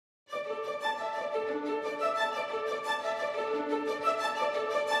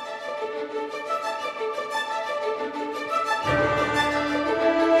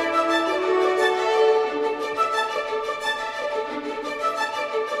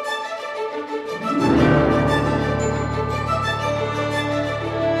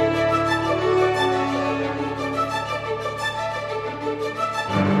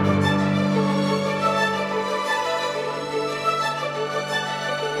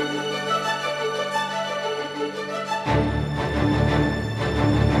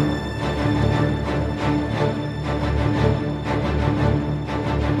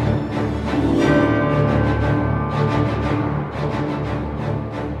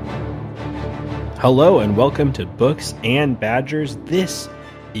Hello and welcome to Books and Badgers. This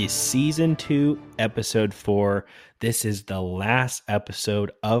is Season 2, Episode 4. This is the last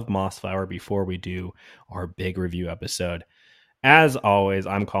episode of Mossflower before we do our big review episode. As always,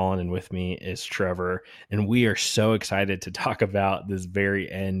 I'm Colin and with me is Trevor, and we are so excited to talk about this very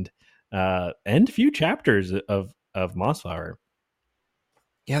end few chapters of Mossflower.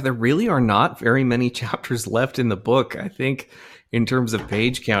 Yeah, there really are not very many chapters left in the book. I think in terms of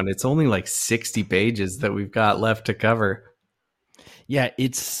page count, it's only like 60 pages that we've got left to cover. Yeah,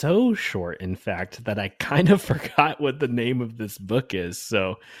 it's so short, in fact, that I kind of forgot what the name of this book is.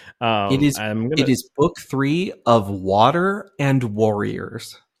 So it is book 3 of Water and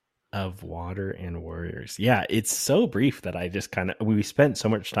Warriors. Of Water and Warriors. Yeah, it's so brief that I just we spent so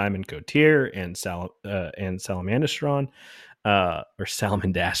much time in Cotir and Salamandastron. Or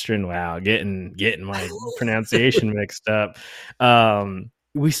Salamandastron. Wow, getting my pronunciation mixed up.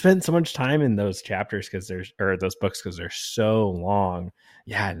 We spent so much time in those chapters those books because they're so long.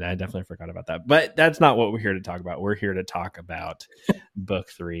 Yeah, I definitely forgot about that. But that's not what we're here to talk about. We're here to talk about book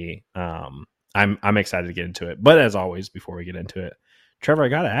 3. I'm excited to get into it. But as always, before we get into it, Trevor, I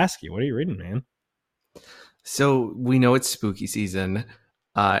gotta ask you, what are you reading, man? So we know it's spooky season,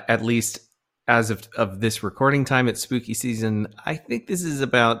 at least as of this recording time. It's spooky season. I think this is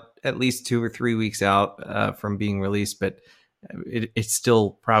about at least 2 or 3 weeks out from being released, but it's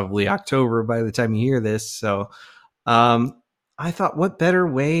still probably October by the time you hear this. So I thought, what better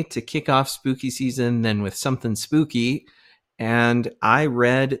way to kick off spooky season than with something spooky? And I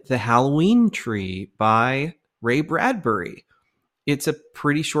read The Halloween Tree by Ray Bradbury. It's a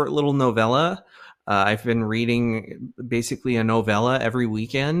pretty short little novella. I've been reading basically a novella every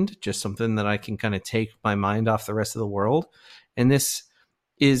weekend, just something that I can kind of take my mind off the rest of the world. And this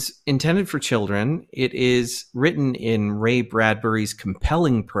is intended for children. It is written in Ray Bradbury's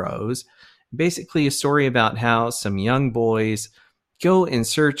compelling prose, basically a story about how some young boys go in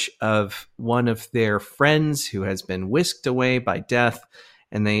search of one of their friends who has been whisked away by death,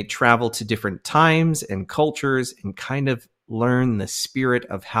 and they travel to different times and cultures and kind of learn the spirit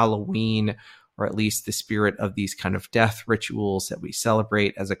of Halloween, or at least the spirit of these kind of death rituals that we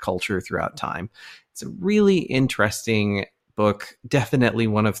celebrate as a culture throughout time. It's a really interesting book, definitely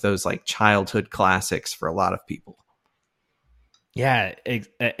one of those like childhood classics for a lot of people. Yeah,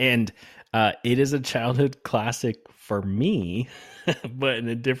 and it is a childhood classic for me, but in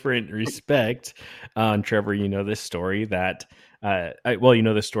a different respect. Trevor, you know this story that, you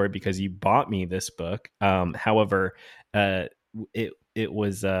know this story because you bought me this book. However, it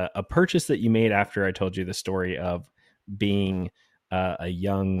was a purchase that you made after I told you the story of being a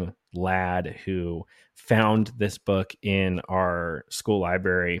young lad who found this book in our school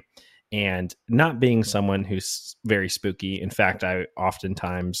library, and not being someone who's very spooky. In fact, I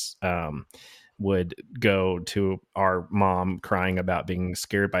oftentimes would go to our mom crying about being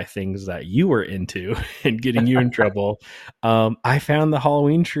scared by things that you were into and getting you in trouble. I found the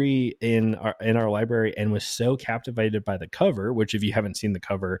Halloween Tree in our library and was so captivated by the cover, which, if you haven't seen the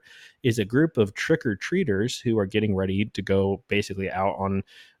cover, is a group of trick-or-treaters who are getting ready to go basically out on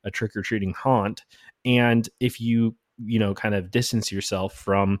a trick-or-treating haunt. And if you kind of distance yourself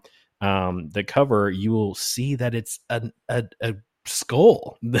from the cover, you will see that it's a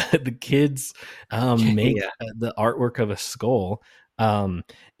skull. The kids make the artwork of a skull,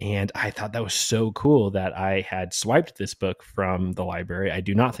 and I thought that was so cool that I had swiped this book from the library. I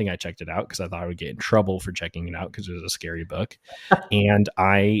do not think I checked it out because I thought I would get in trouble for checking it out because it was a scary book. And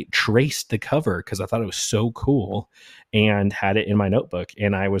I traced the cover because I thought it was so cool and had it in my notebook,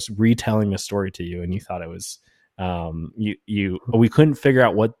 and I was retelling the story to you, and you thought it was we couldn't figure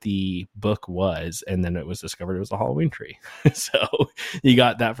out what the book was, and then it was discovered it was a Halloween Tree. So you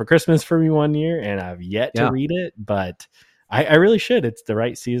got that for Christmas for me one year, and I've yet to read it, but I really should. It's the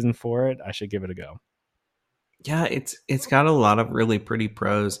right season for it. I should give it a go. Yeah, it's got a lot of really pretty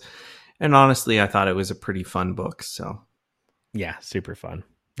prose, and honestly, I thought it was a pretty fun book. So yeah, super fun.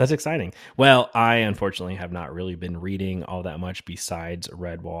 That's exciting. Well, I unfortunately have not really been reading all that much besides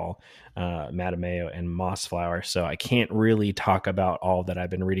Redwall, Matameo, and Mossflower, so I can't really talk about all that I've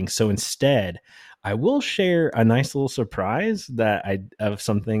been reading. So instead, I will share a nice little surprise of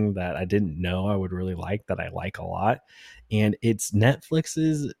something that I didn't know I would really like, that I like a lot. And it's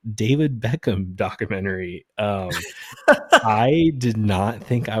Netflix's David Beckham documentary. I did not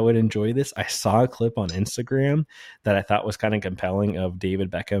think I would enjoy this. I saw a clip on Instagram that I thought was kind of compelling of David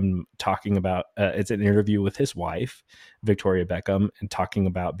Beckham talking about, it's an interview with his wife, Victoria Beckham, and talking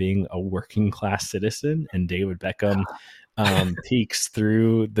about being a working class citizen. And David Beckham peeks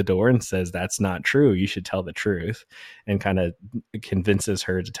through the door and says, "That's not true. You should tell the truth," and kind of convinces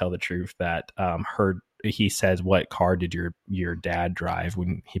her to tell the truth that her he says, "What car did your dad drive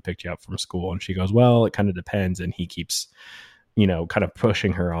when he picked you up from school?" And she goes, "Well, it kind of depends." And he keeps, kind of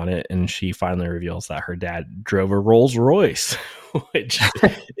pushing her on it. And she finally reveals that her dad drove a Rolls Royce, which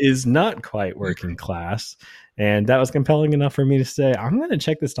is not quite working class. And that was compelling enough for me to say, I'm going to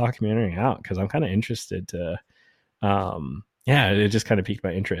check this documentary out because I'm kind of interested to, yeah, it just kind of piqued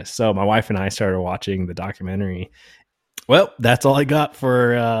my interest. So my wife and I started watching the documentary. Well, that's all I got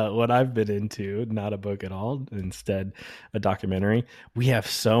for what I've been into. Not a book at all. Instead, a documentary. We have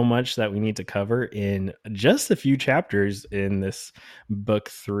so much that we need to cover in just a few chapters in this book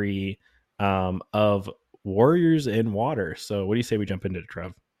 3 of Warriors in Water. So, what do you say we jump into it,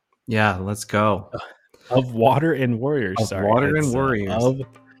 Trev? Yeah, let's go. Of Water and Warriors. Of Sorry, Water and it's Warriors. of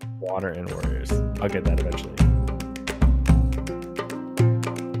Water and Warriors. I'll get that eventually.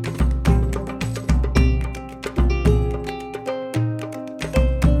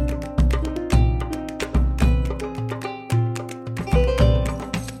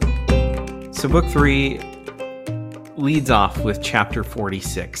 So book 3 leads off with chapter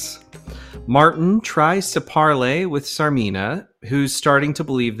 46. Martin tries to parley with Sarmina, who's starting to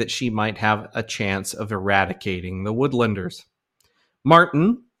believe that she might have a chance of eradicating the Woodlanders.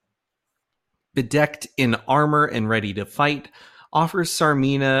 Martin, bedecked in armor and ready to fight, offers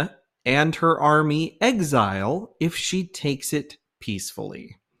Sarmina and her army exile if she takes it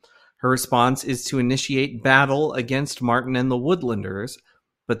peacefully. Her response is to initiate battle against Martin and the Woodlanders,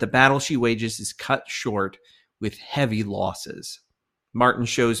 but the battle she wages is cut short with heavy losses. Martin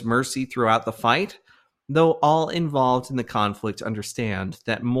shows mercy throughout the fight, though all involved in the conflict understand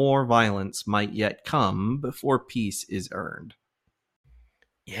that more violence might yet come before peace is earned.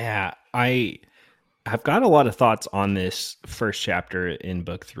 Yeah, I've got a lot of thoughts on this first chapter in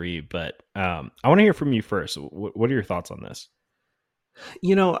book 3, but I want to hear from you first. What are your thoughts on this?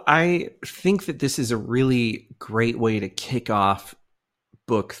 I think that this is a really great way to kick off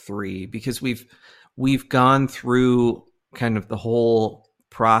book 3 because we've gone through kind of the whole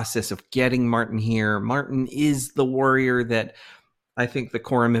process of getting Martin here. Martin is the warrior that I think the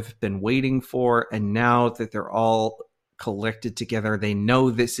Quorum have been waiting for, and now that they're all collected together, they know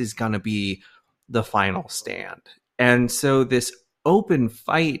this is going to be the final stand. And so this open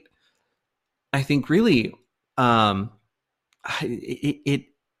fight, I think, really it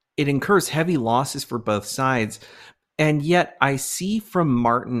incurs heavy losses for both sides. And yet I see from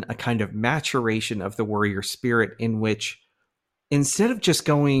Martin a kind of maturation of the warrior spirit in which instead of just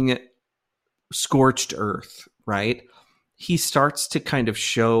going scorched earth, right, he starts to kind of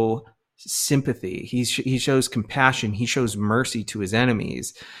show sympathy. He shows compassion. He shows mercy to his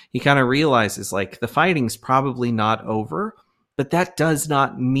enemies. He kind of realizes like the fighting's probably not over, but that does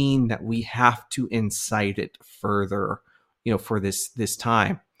not mean that we have to incite it further, for this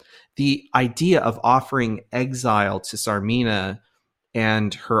time. The idea of offering exile to Sarmina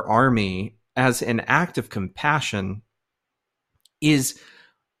and her army as an act of compassion is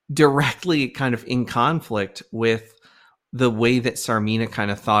directly kind of in conflict with the way that Sarmina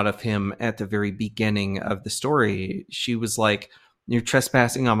kind of thought of him at the very beginning of the story. She was like, "You're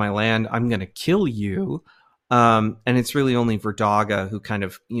trespassing on my land. I'm going to kill you." And it's really only Verdaga who kind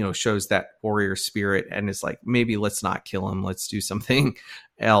of, shows that warrior spirit and is like, maybe let's not kill him. Let's do something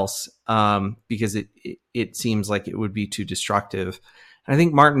else, because it seems like it would be too destructive. And I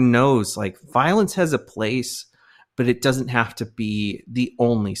think Martin knows like violence has a place, but it doesn't have to be the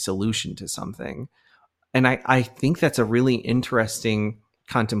only solution to something. And I think that's a really interesting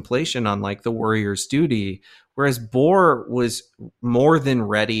contemplation on like the warrior's duty, whereas Boar was more than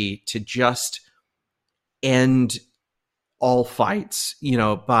ready to just end all fights,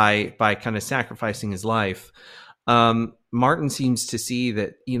 by kind of sacrificing his life. Martin seems to see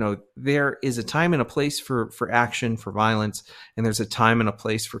that, there is a time and a place for action, for violence, and there's a time and a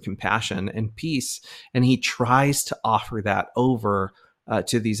place for compassion and peace. And he tries to offer that over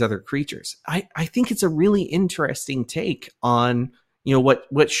to these other creatures. I think it's a really interesting take on,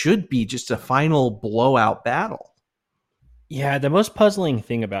 what should be just a final blowout battle. Yeah, the most puzzling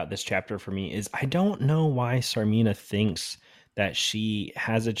thing about this chapter for me is I don't know why Sarmina thinks that she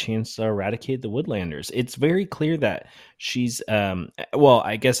has a chance to eradicate the Woodlanders. It's very clear that she's, well,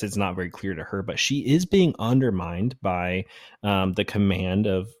 I guess it's not very clear to her, but she is being undermined by the command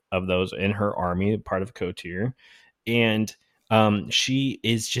of those in her army, part of Kotir. And she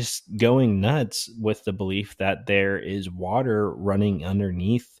is just going nuts with the belief that there is water running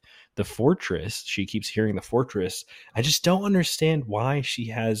underneath the fortress. She keeps hearing the fortress. I just don't understand why she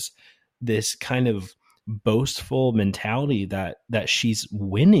has this kind of boastful mentality that she's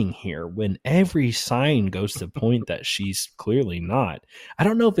winning here when every sign goes to point that she's clearly not. I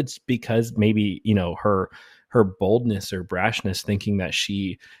don't know if it's because maybe, her boldness or brashness, thinking that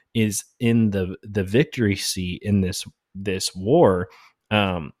she is in the victory seat in this war.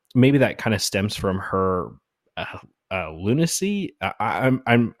 Maybe that kind of stems from her lunacy.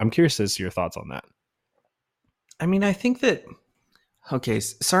 I'm curious as to your thoughts on that. I mean, I think that okay,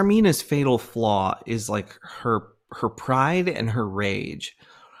 Sarmina's fatal flaw is like her pride and her rage.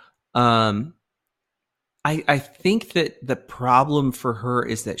 Um, I think that the problem for her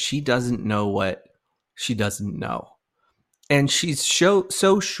is that she doesn't know what she doesn't know, and she's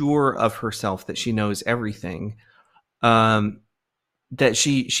so sure of herself that she knows everything. Um, that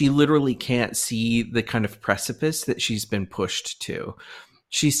she literally can't see the kind of precipice that she's been pushed to.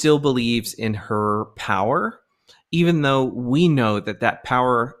 She still believes in her power, even though we know that that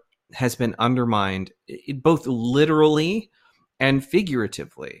power has been undermined both literally and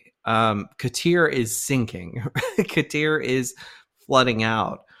figuratively. Katir is sinking. Katir is flooding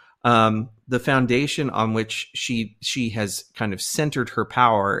out. The foundation on which she has kind of centered her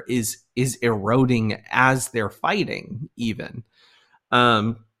power is eroding as they're fighting, even.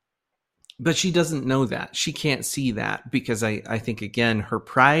 Um, but she doesn't know that. She can't see that because I think, again, her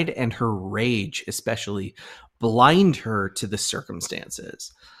pride and her rage, especially, blind her to the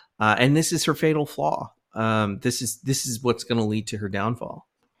circumstances. And this is her fatal flaw. This is what's going to lead to her downfall.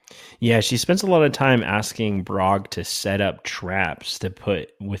 Yeah, she spends a lot of time asking Brog to set up traps to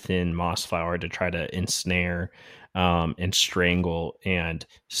put within Mossflower to try to ensnare, and strangle and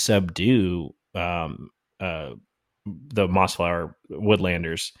subdue, the Mossflower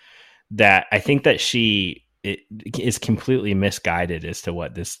Woodlanders. That I think that is completely misguided as to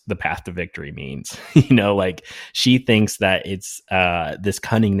what the path to victory means. Like, she thinks that it's this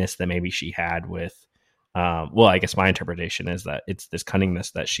cunningness that maybe she had with, well, I guess my interpretation is that it's this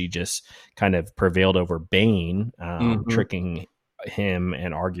cunningness that she just kind of prevailed over Bane, Mm-hmm. tricking him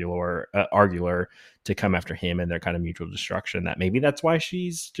and Argular to come after him and their kind of mutual destruction. That maybe that's why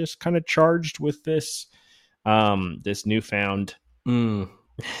she's just kind of charged with this newfound Mm.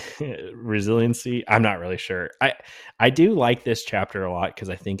 resiliency. I'm not really sure. I do like this chapter a lot because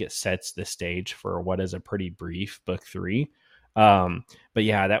I think it sets the stage for what is a pretty brief book 3. But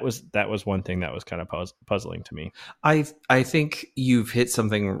yeah, that was one thing that was kind of puzzling to me. I think you've hit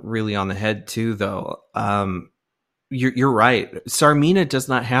something really on the head too, though. You're right. Sarmina does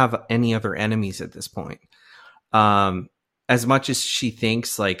not have any other enemies at this point. Um, as much as she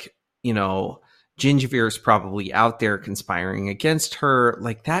thinks, like, Gingivier is probably out there conspiring against her,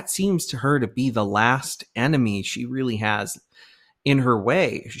 like, that seems to her to be the last enemy she really has in her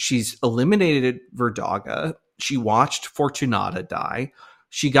way. She's eliminated Verdaga. She watched Fortunata die.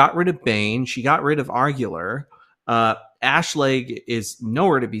 She got rid of Bane. She got rid of Argular. Ashleg is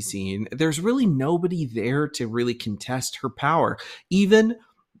nowhere to be seen. There's really nobody there to really contest her power. Even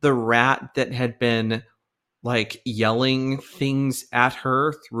the rat that had been like yelling things at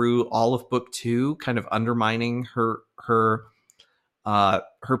her through all of book 2, kind of undermining her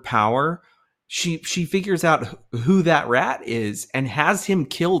power. She figures out who that rat is and has him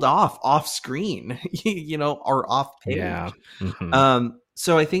killed off screen, or off Yeah. page. Hmm.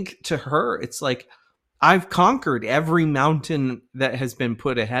 So I think to her, it's like, I've conquered every mountain that has been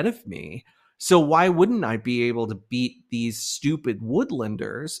put ahead of me. So why wouldn't I be able to beat these stupid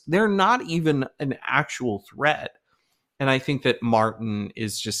woodlanders? They're not even an actual threat. And I think that Martin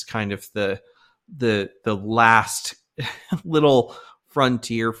is just kind of the last little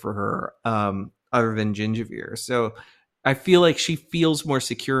frontier for her, other than Gingivier. So I feel like she feels more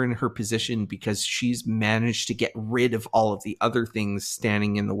secure in her position because she's managed to get rid of all of the other things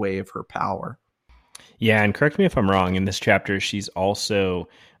standing in the way of her power. Yeah, and correct me if I'm wrong. In this chapter, she's also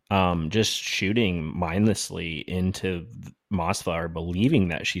just shooting mindlessly into Mossflower, believing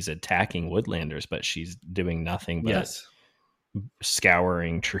that she's attacking Woodlanders, but she's doing nothing but Yes.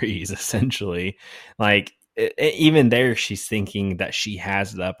 scouring trees essentially. Like, even there she's thinking that she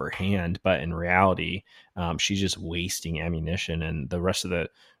has the upper hand, but in reality, she's just wasting ammunition, and the rest of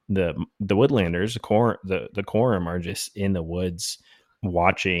the Woodlanders, the quorum, are just in the woods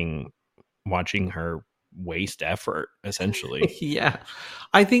watching her waste effort essentially. Yeah.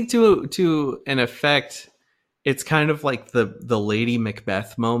 I think to an effect, it's kind of like the Lady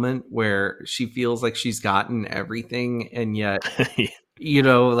Macbeth moment where she feels like she's gotten everything, and yet,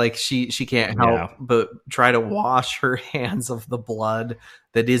 like, she can't help Yeah. but try to wash her hands of the blood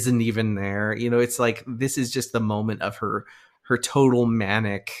that isn't even there. It's like, this is just the moment of her total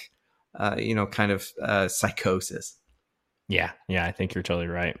manic, kind of psychosis. Yeah, I think you're totally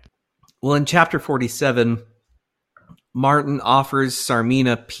right. Well, in chapter 47, Martin offers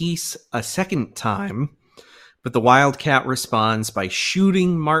Sarmina peace a second time, but the wildcat responds by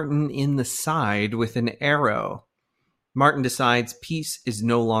shooting Martin in the side with an arrow. Martin decides peace is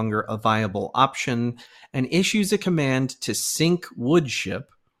no longer a viable option and issues a command to sink Woodship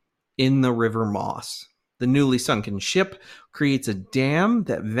in the River Moss. The newly sunken ship creates a dam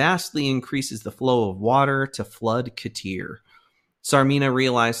that vastly increases the flow of water to flood Katir. Sarmina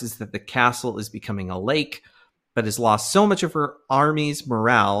realizes that the castle is becoming a lake, but has lost so much of her army's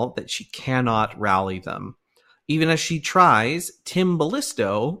morale that she cannot rally them. Even as she tries, Tim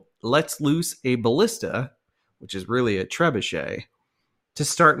Ballisto lets loose a ballista, which is really a trebuchet, to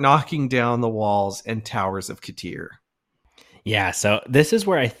start knocking down the walls and towers of Katir. Yeah, so this is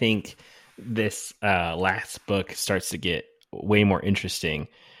where I think this last book starts to get way more interesting.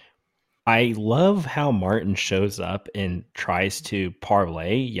 I love how Martin shows up and tries to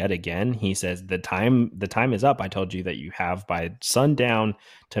parlay yet again. He says the time is up. I told you that you have by sundown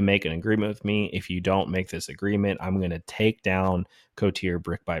to make an agreement with me. If you don't make this agreement, I'm going to take down Cotier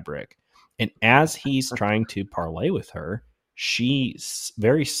brick by brick. And as he's trying to parlay with her, she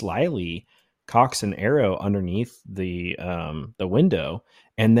very slyly cocks an arrow underneath the window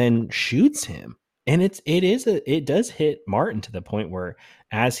and then shoots him. And it does hit Martin to the point where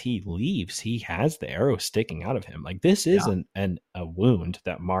as he leaves, he has the arrow sticking out of him. Like this is Yeah. a wound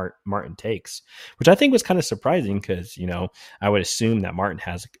that Martin takes, which I think was kind of surprising because I would assume that Martin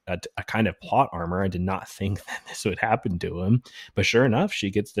has a kind of plot armor. I did not think that this would happen to him, but sure enough,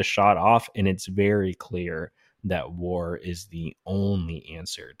 she gets the shot off, and it's very clear that war is the only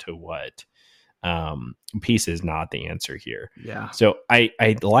answer to what peace is not the answer here. Yeah. So I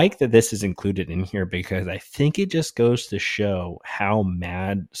like that this is included in here because I think it just goes to show how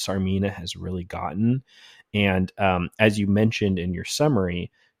mad Sarmina has really gotten. And as you mentioned in your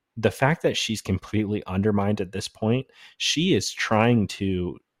summary, the fact that she's completely undermined at this point, she is trying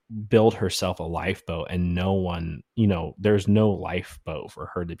to build herself a lifeboat, and no one, there's no lifeboat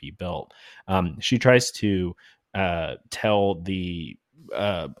for her to be built. She tries to tell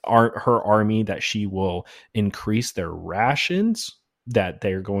her army that she will increase their rations, that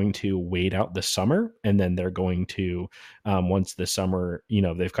they're going to wait out the summer, and then they're going to once the summer,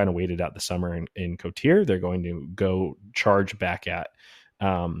 they've kind of waited out the summer in Cotier, they're going to go charge back at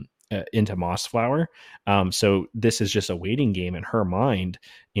into Mossflower. So this is just a waiting game in her mind,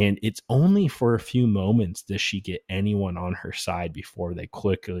 and it's only for a few moments does she get anyone on her side before they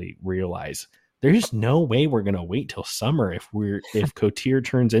quickly realize there's no way we're gonna wait till summer if Cotier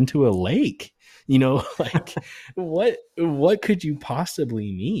turns into a lake. Like what could you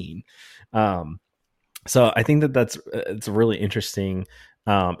possibly mean? So I think that it's a really interesting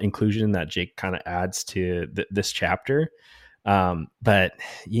inclusion that Jake kind of adds to this chapter. But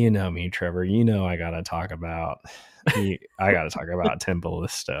you know me, Trevor. I gotta talk about Tim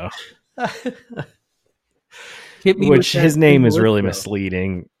Ballisto, Hit me with which that his name is really Ballisto.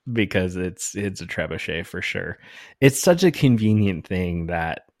 misleading because it's a trebuchet for sure. It's such a convenient thing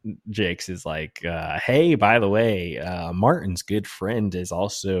that Jake's is like, hey, by the way, Martin's good friend is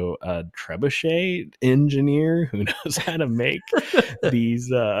also a trebuchet engineer who knows how to make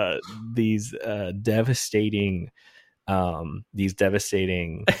devastating these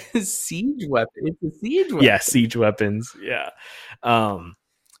devastating Siege weapon. It's a siege weapon. yeah, siege weapons. Yeah. Um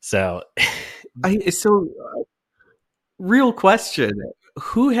so So real question.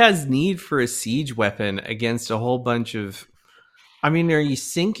 Who has need for a siege weapon against a whole bunch of I mean, are you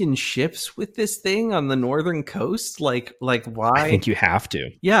sinking ships with this thing on the northern coast? Like I why? think you have to.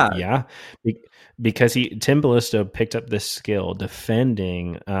 Yeah. Yeah. Because Tim Ballisto picked up this skill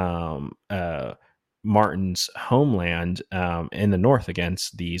defending Martin's homeland in the north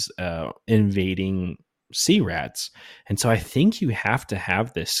against these invading sea rats. And so I think you have to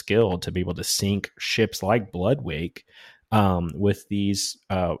have this skill to be able to sink ships like Bloodwake with these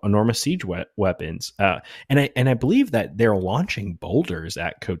enormous siege weapons. And I believe that they're launching boulders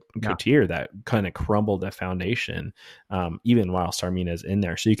at Yeah. Cotier that kind of crumble the foundation, even while Sarmina's in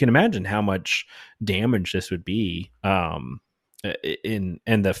there. So you can imagine how much damage this would be, and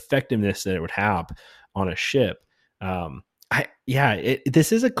the effectiveness that it would have on a ship.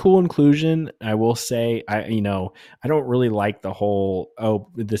 This is a cool inclusion. I will say, I don't really like the whole, oh,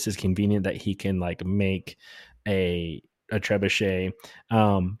 this is convenient that he can like make a trebuchet.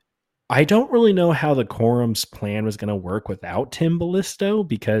 I don't really know how the Quorum's plan was going to work without Tim Ballisto,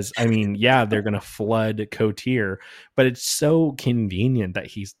 because I mean, yeah, they're going to flood Cotier, but it's so convenient that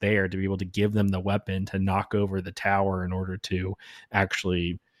he's there to be able to give them the weapon to knock over the tower in order to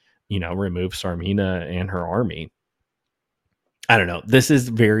actually, remove Sarmina and her army. I don't know. This is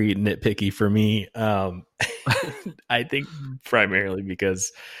very nitpicky for me. I think primarily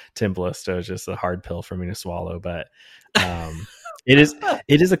because Tim Ballisto is just a hard pill for me to swallow. But um, it is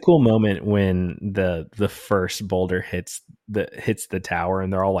it is a cool moment when the first boulder hits the tower,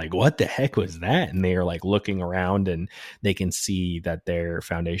 and they're all like, "What the heck was that?" And they are like looking around, and they can see that their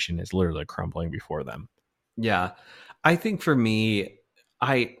foundation is literally crumbling before them. Yeah. I think for me,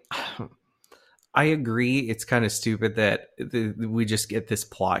 I I agree. It's kind of stupid that we just get this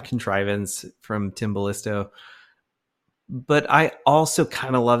plot contrivance from Tim Ballisto, but I also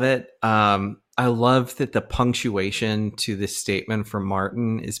kind of love it. I love that the punctuation to this statement from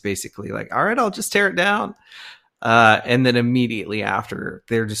Martin is basically like, "All right, I'll just tear it down," and then immediately after,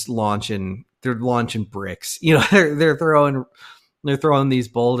 they're launching bricks. You know, they're throwing these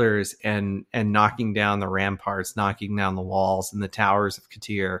boulders and knocking down the ramparts, knocking down the walls and the towers of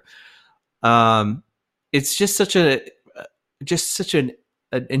Katir. Um, it's just such an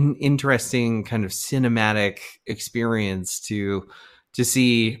interesting kind of cinematic experience to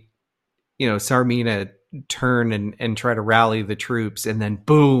see, you know, Sarmina turn and try to rally the troops, and then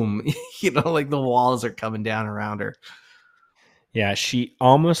boom, you know, like the walls are coming down around her. Yeah, she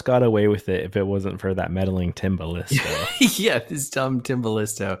almost got away with it if it wasn't for that meddling Tim Ballisto. Yeah, this dumb Tim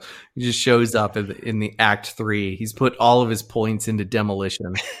Ballisto who just shows up in the Act 3. He's put all of his points into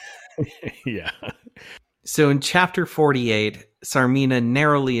demolition. Yeah. So in chapter 48, Sarmina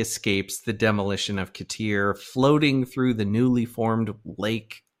narrowly escapes the demolition of Katir, floating through the newly formed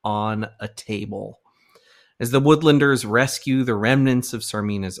lake on a table. As the Woodlanders rescue the remnants of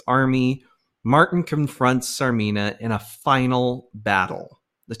Sarmina's army, Martin confronts Sarmina in a final battle.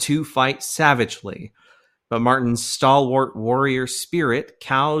 The two fight savagely, but Martin's stalwart warrior spirit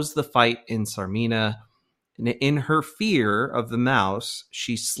cows the fight in Sarmina, and in her fear of the mouse,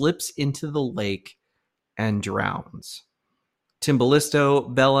 she slips into the lake and drowns.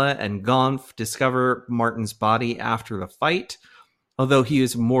 Timballisto, Bella, and Gonf discover Martin's body after the fight, although he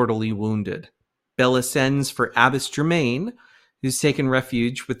is mortally wounded. Bella sends for Abbess Germain, who's taken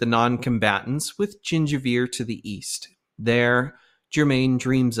refuge with the non-combatants with Gingivier to the east. There, Germain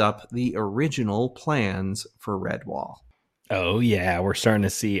dreams up the original plans for Redwall. Oh yeah, we're starting to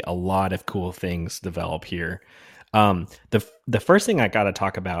see a lot of cool things develop here. The first thing I got to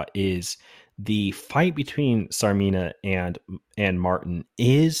talk about is the fight between Sarmina and Martin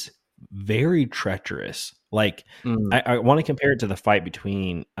is very treacherous. Like I want to compare it to the fight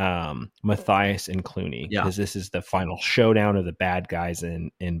between Matthias and Clooney, Yeah. because this is the final showdown of the bad guys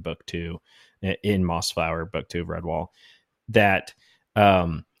in book two, in Mossflower, book two of Redwall. That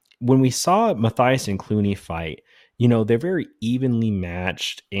when we saw Matthias and Clooney fight, you know, they're very evenly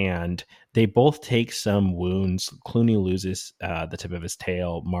matched, and they both take some wounds. Clooney loses the tip of his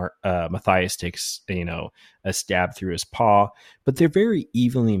tail. Matthias takes, you know, a stab through his paw, but they're very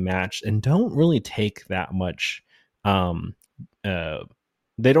evenly matched and don't really take that much. They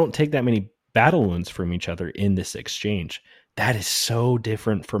don't take that many battle wounds from each other in this exchange. That is so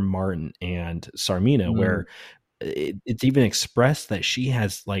different from Martin and Sarmina, where it's even expressed that she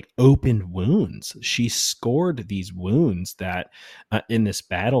has like open wounds. She scored these wounds that in this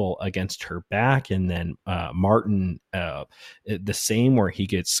battle against her back, and then Martin the same, where he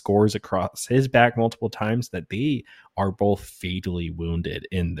gets scores across his back multiple times, that they are both fatally wounded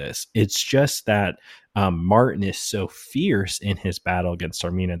in this. It's just that Martin is so fierce in his battle against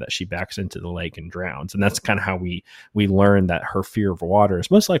Sarmina that she backs into the lake and drowns, and that's kind of how we learn that her fear of water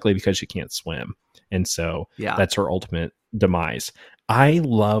is most likely because she can't swim. And so that's her ultimate demise. I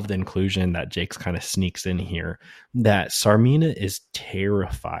love the inclusion that Jake's kind of sneaks in here, that Sarmina is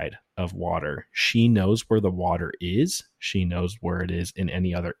terrified of water. She knows where the water is. She knows where it is in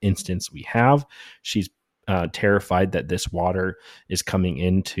any other instance we have. She's terrified that this water is coming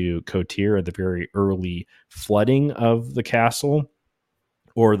into Kotir at the very early flooding of the castle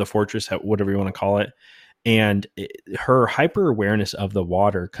or the fortress, whatever you want to call it. And her hyper awareness of the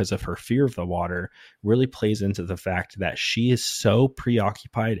water, because of her fear of the water, really plays into the fact that she is so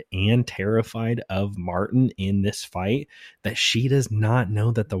preoccupied and terrified of Martin in this fight that she does not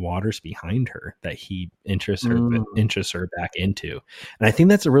know that the water's behind her, that he interests her back into. And I think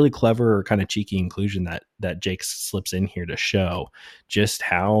that's a really clever, kind of cheeky inclusion that Jake slips in here to show just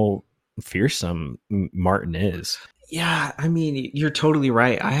how fearsome Martin is. Yeah, I mean, you're totally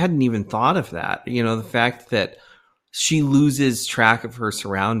right. I hadn't even thought of that. You know, the fact that she loses track of her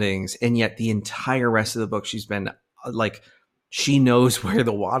surroundings, and yet the entire rest of the book she's been like, she knows where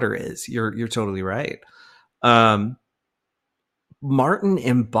the water is. You're totally right. Martin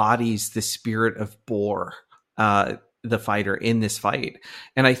embodies the spirit of Boar, the fighter in this fight.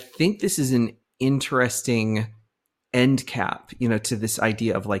 And I think this is an interesting end cap, to this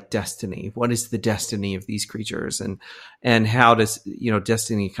idea of like destiny. What is the destiny of these creatures, and how does,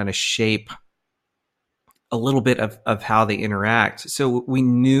 destiny kind of shape a little bit of how they interact. So we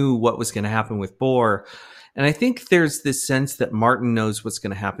knew what was going to happen with Boar. And I think there's this sense that Martin knows what's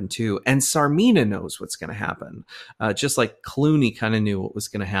going to happen too. And Sarmina knows what's going to happen. Just like Clooney kind of knew what was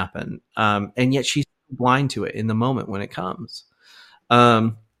going to happen. And yet she's blind to it in the moment when it comes.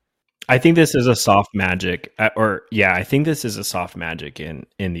 I think this is a soft magic, I think this is a soft magic in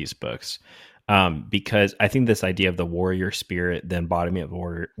these books, because I think this idea of the warrior spirit, the embodiment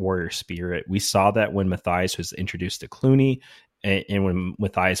of warrior spirit, we saw that when Matthias was introduced to Clooney, and when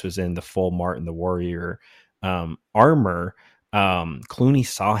Matthias was in the full Martin the Warrior armor. Clooney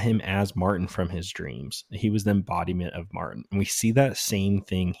saw him as Martin from his dreams. He was the embodiment of Martin, and we see that same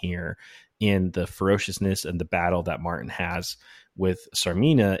thing here in the ferociousness and the battle that Martin has with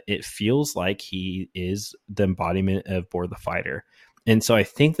Sarmina. It feels like he is the embodiment of Boar the Fighter. And so I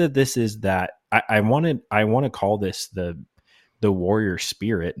think that this is that I want to call this the warrior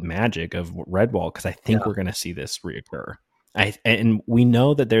spirit magic of Redwall, because I think we're going to see this reoccur. And we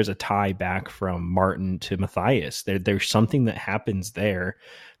know that there's a tie back from Martin to Matthias. There's something that happens there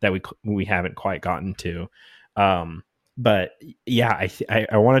that we haven't quite gotten to. But yeah,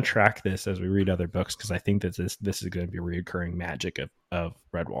 I want to track this as we read other books, because I think that this is going to be a reoccurring magic of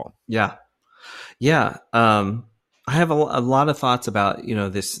Redwall. Yeah. I have a lot of thoughts about,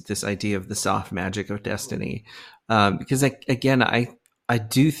 this idea of the soft magic of destiny, because I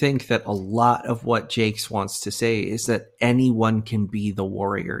do think that a lot of what Jakes wants to say is that anyone can be the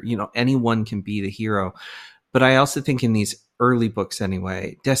warrior, anyone can be the hero. But I also think in these early books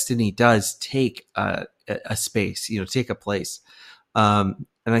anyway, destiny does take a space, take a place. And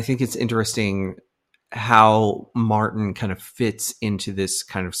I think it's interesting how Martin kind of fits into this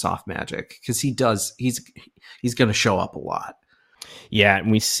kind of soft magic, because he's going to show up a lot. Yeah,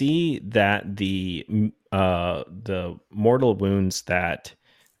 and we see that the mortal wounds that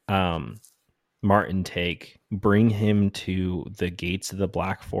Martin take bring him to the gates of the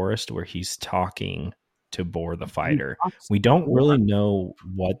Black Forest, where he's talking to Boar the Fighter. We don't really know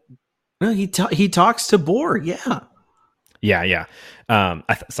what. No, he talks to Boar. Yeah. Yeah.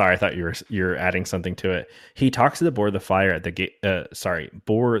 Sorry, I thought you're adding something to it. He talks to the Boar the Fighter at the gate.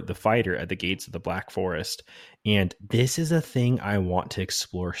 Boar the Fighter at the gates of the Black Forest, and this is a thing I want to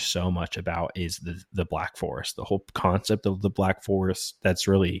explore so much about, is the Black Forest, the whole concept of the Black Forest. That's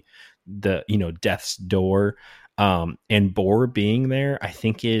really the death's door, and Boar being there, I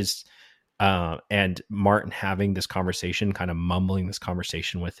think is. And Martin having this conversation, kind of mumbling this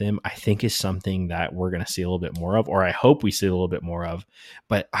conversation with him, I think is something that we're going to see a little bit more of, or I hope we see a little bit more of.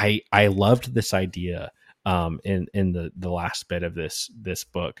 But I loved this idea in the last bit of this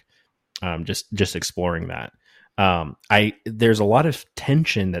book, just exploring that. There's a lot of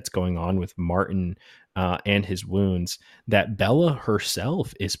tension that's going on with Martin and his wounds, that Bella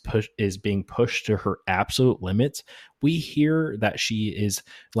herself is being pushed to her absolute limits. We hear that she is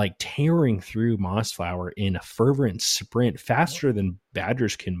like tearing through Mossflower in a fervent sprint, faster than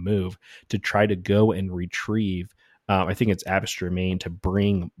badgers can move, to try to go and retrieve. I think it's Abbess Germain, to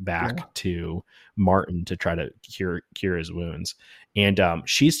bring back to Martin to try to cure his wounds. And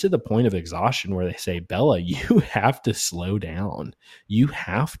she's to the point of exhaustion where they say, Bella, you have to slow down. You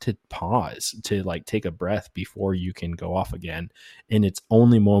have to pause to like take a breath before you can go off again. And it's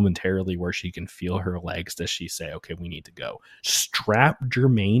only momentarily where she can feel her legs does she say, okay, we need to go. Strap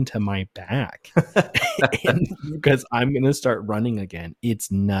Germain to my back because I'm going to start running again.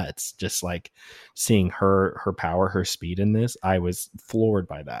 It's nuts. Just like seeing her power, her speed in this. I was floored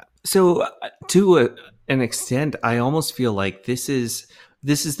by that. So to an extent, I almost feel like this is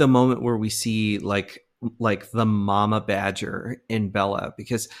the moment where we see like the mama badger in Bella,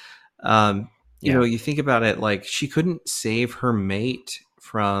 because you think about it, like she couldn't save her mate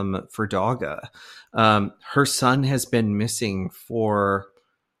for Dogga. Her son has been missing for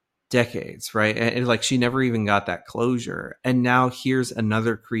decades, right? And like she never even got that closure. And now here's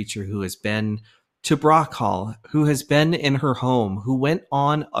another creature who has been to Brockhall, who has been in her home, who went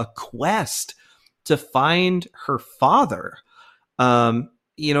on a quest to find her father.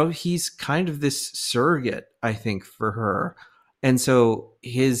 He's kind of this surrogate, I think, for her. And so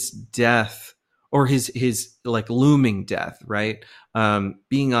his death, or his like looming death, right?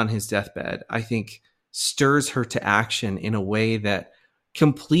 Being on his deathbed, I think stirs her to action in a way that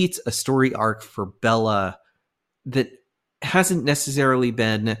completes a story arc for Bella that hasn't necessarily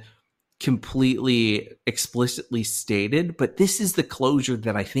been completely explicitly stated, but this is the closure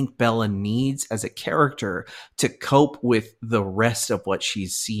that I think Bella needs as a character to cope with the rest of what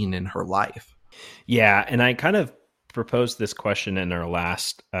she's seen in her life. Yeah, and I kind of proposed this question in our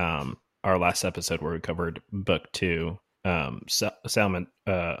last episode where we covered book two, Salamandastron,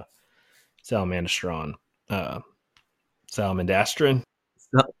 uh, Salamandastron.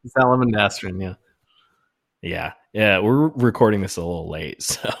 Salamandastron, yeah. Yeah. We're recording this a little late,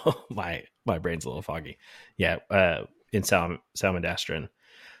 so my brain's a little foggy. Yeah, in Salamandastron,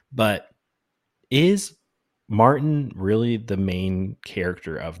 but is Martin really the main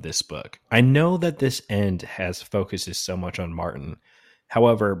character of this book? I know that this end focuses so much on Martin.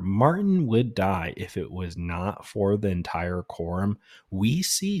 However, Martin would die if it was not for the entire quorum. We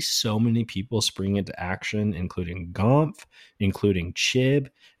see so many people spring into action, including Gomph, including Chib,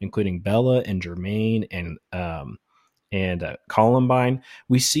 including Bella and Germaine and Columbine.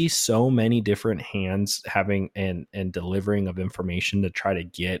 We see so many different hands having and delivering of information to try to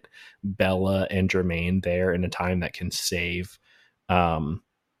get Bella and Germaine there in a time that can save um,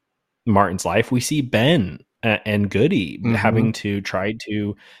 Martin's life. We see Ben and Goody having to try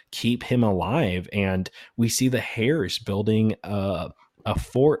to keep him alive, and we see the Hares building a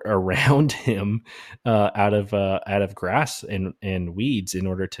fort around him out of grass and weeds in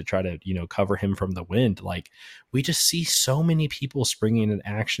order to try to cover him from the wind. Like, we just see so many people springing into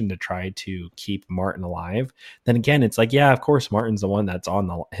action to try to keep Martin alive. Then again, it's like, yeah, of course Martin's the one that's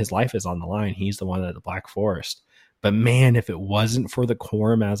his life is on the line. He's the one at the Black Forest. But man, if it wasn't for the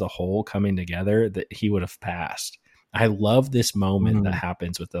quorum as a whole coming together, that he would have passed. I love this moment that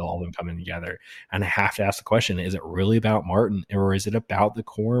happens with all of them coming together. And I have to ask the question, is it really about Martin, or is it about the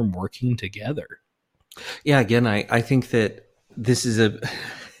quorum working together? Yeah, again, I think that this is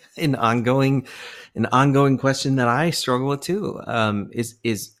an ongoing question that I struggle with too.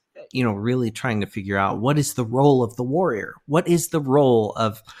 Is really trying to figure out what is the role of the warrior? What is the role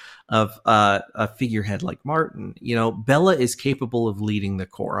of a figurehead like Martin? Bella is capable of leading the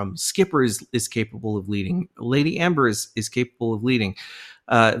quorum. Skipper is capable of leading. Lady Amber is capable of leading.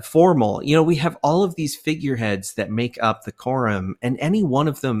 Formal, we have all of these figureheads that make up the quorum, and any one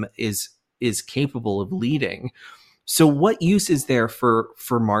of them is capable of leading. So what use is there for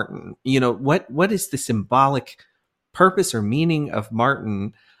Martin? What is the symbolic purpose or meaning of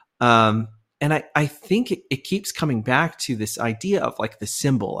Martin? And I think it keeps coming back to this idea of like the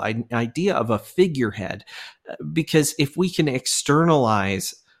symbol, idea of a figurehead, because if we can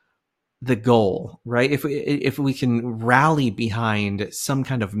externalize the goal, right? If we can rally behind some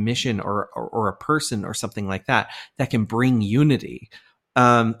kind of mission or a person or something like that can bring unity.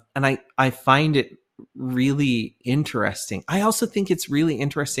 And I find it really interesting. I also think it's really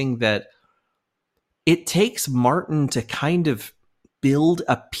interesting that it takes Martin to kind of build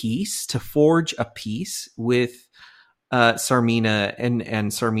a peace, to forge a peace with Sarmina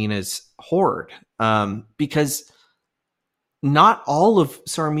and Sarmina's horde, because not all of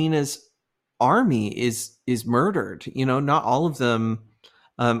Sarmina's army is murdered. Not all of them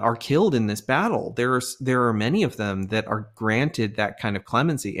are killed in this battle. There are many of them that are granted that kind of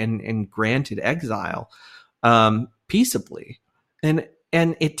clemency and granted exile peaceably, and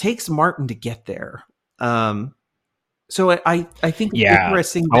it takes Martin to get there. So I think it's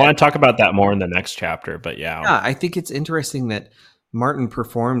interesting. I want to talk about that more in the next chapter, but yeah, I think it's interesting that Martin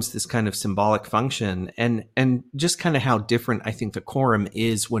performs this kind of symbolic function, and just kind of how different I think the quorum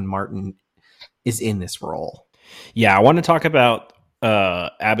is when Martin is in this role. Yeah, I want to talk about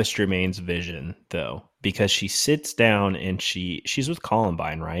Abbess Germaine's vision though, because she sits down and she's with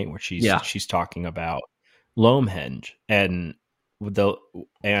Columbine, right? Where she's talking about Loamhenge and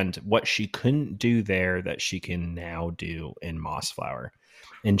what she couldn't do there that she can now do in Mossflower.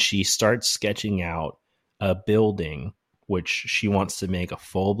 And she starts sketching out a building which she wants to make a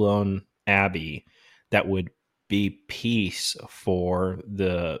full-blown abbey that would be peace for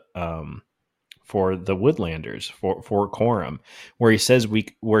the Woodlanders, for Quorum, where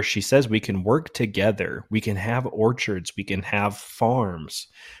she says we can work together, we can have orchards, we can have farms,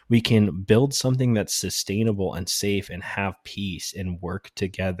 we can build something that's sustainable and safe and have peace and work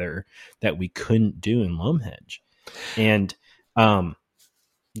together that we couldn't do in Loamhenge. And go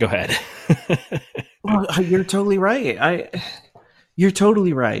ahead. Well, you're totally right. You're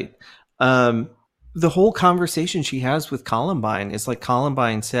totally right. The whole conversation she has with Columbine is like,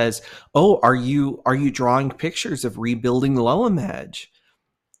 Columbine says, "Oh, are you drawing pictures of rebuilding Loamhenge?"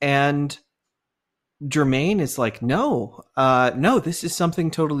 And Germaine is like, "No, this is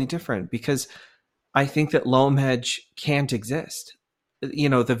something totally different, because I think that Loamhenge can't exist.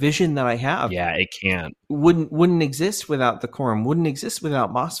 The vision that I have, it can't, wouldn't exist without the quorum, wouldn't exist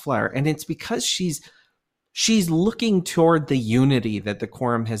without Mossflower." And it's because she's looking toward the unity that the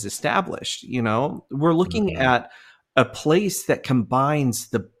quorum has established. We're looking at a place that combines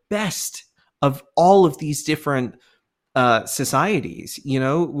the best of all of these different societies.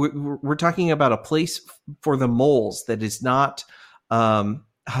 We're talking about a place for the moles that is not.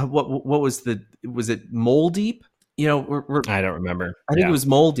 What was it Mole Deep? I don't remember. I think it Yeah. was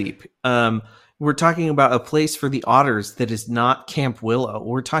Mole Deep. We're talking about a place for the otters that is not Camp Willow.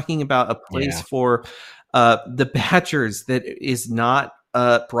 We're talking about a place Yeah. for the badgers that is not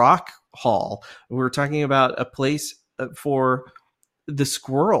Brock Hall. We're talking about a place for the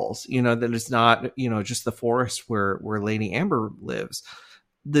squirrels, that is not, just the forest where Lady Amber lives.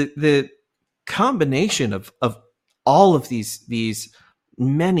 The combination of all of these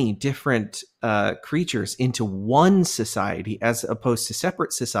many different creatures into one society as opposed to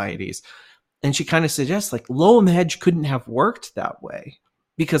separate societies. And she kind of suggests like Loam Hedge couldn't have worked that way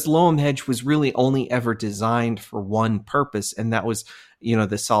because Loam Hedge was really only ever designed for one purpose, and that was,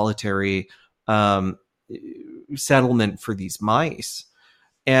 the solitary um, settlement for these mice.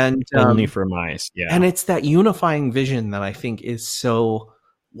 And Only for mice. and Yeah. it's that unifying vision that I think is so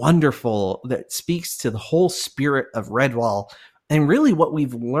wonderful, that speaks to the whole spirit of Redwall and really what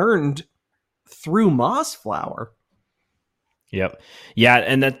we've learned through Mossflower. Yep. Yeah,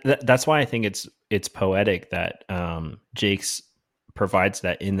 and that's why I think it's poetic that Jake's provides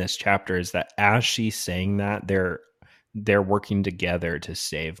that in this chapter, is that as she's saying that, they're working together to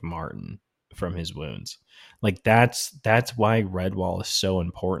save Martin from his wounds. Like that's why Redwall is so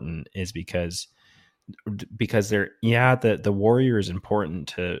important, is because they're, yeah, the warrior is important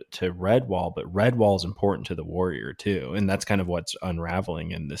to Redwall, but Redwall is important to the warrior too, and that's kind of what's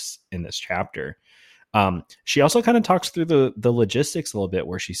unraveling in this chapter. She also kind of talks through the logistics a little bit,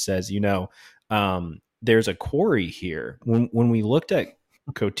 where she says, there's a quarry here. When we looked at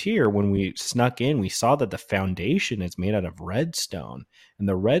Cotier, when we snuck in, we saw that the foundation is made out of redstone, and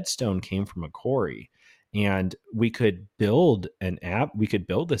the redstone came from a quarry. And we could build we could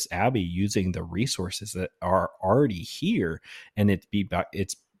build this abbey using the resources that are already here, and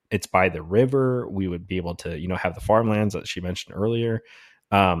it's by the river. We would be able to, have the farmlands that she mentioned earlier.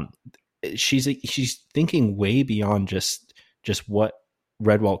 Um, she's thinking way beyond just what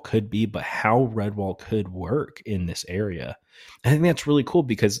Redwall could be, but how Redwall could work in this area. I think that's really cool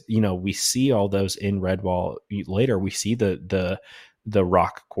because we see all those in Redwall later. We see the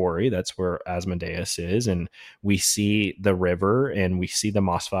rock quarry, that's where Asmodeus is, and we see the river, and we see the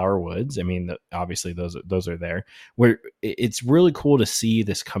Mossflower Woods. I mean, obviously those are there. Where it's really cool to see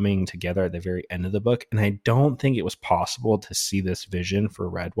this coming together at the very end of the book, and I don't think it was possible to see this vision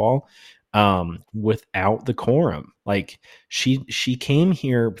for Redwall without the quorum. Like she came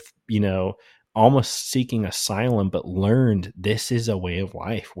here, almost seeking asylum, but learned this is a way of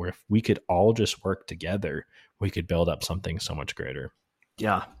life where if we could all just work together, we could build up something so much greater.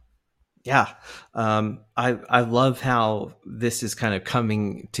 Yeah. Yeah. I love how this is kind of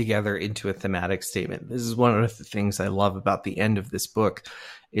coming together into a thematic statement. This is one of the things I love about the end of this book,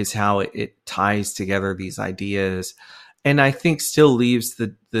 is how it ties together these ideas, and I think still leaves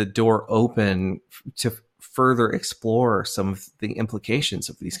the door open to further explore some of the implications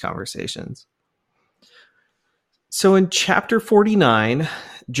of these conversations. So in chapter 49,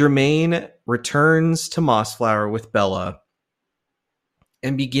 Germaine returns to Mossflower with Bella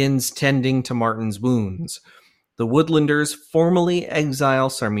and begins tending to Martin's wounds. The Woodlanders formally exile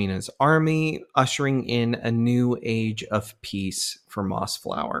Sarmina's army, ushering in a new age of peace for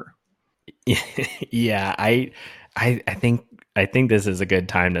Mossflower. Yeah, I think this is a good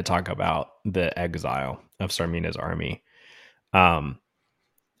time to talk about the exile of Sarmina's army. Um,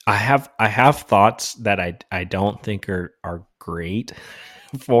 I have thoughts that I don't think are great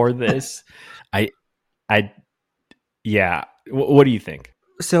for this. I I yeah. What do you think?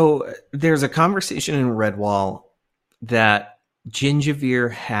 So there's a conversation in Redwall that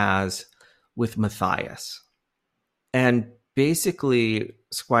Gingivier has with Matthias. And basically,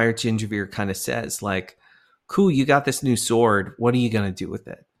 Squire Gingivier kind of says, like, cool, you got this new sword. What are you going to do with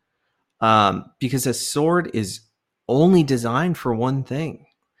it? Because a sword is only designed for one thing.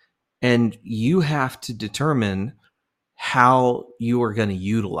 And you have to determine how you are going to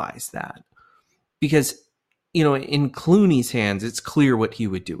utilize that. Because, in Clooney's hands, it's clear what he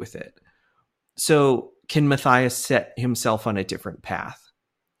would do with it. So can Matthias set himself on a different path?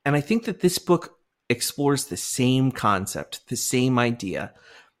 And I think that this book explores the same concept, the same idea,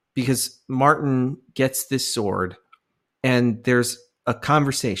 because Martin gets this sword and there's a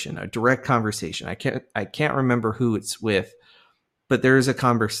conversation, a direct conversation. I can't remember who it's with, but there is a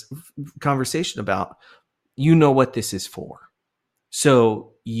conversation about, what this is for.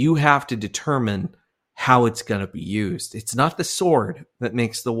 So you have to determine how it's going to be used. It's not the sword that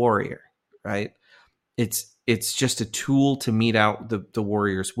makes the warrior, right? It's just a tool to meet out the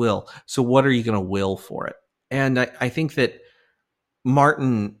warrior's will. So what are you going to will for it? And I think that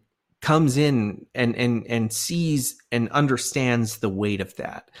Martin comes in and sees and understands the weight of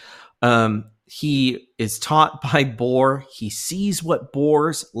that. He is taught by Boar. He sees what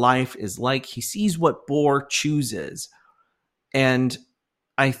Boar's life is like. He sees what Boar chooses. And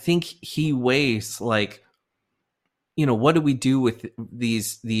I think he weighs like, what do we do with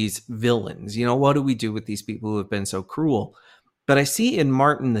these villains? What do we do with these people who have been so cruel? But I see in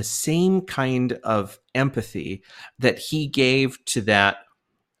Martin the same kind of empathy that he gave to that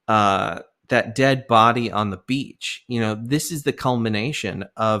dead body on the beach. This is the culmination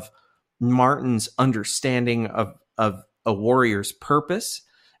of Martin's understanding of a warrior's purpose,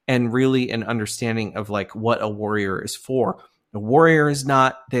 and really an understanding of like what a warrior is for. A warrior is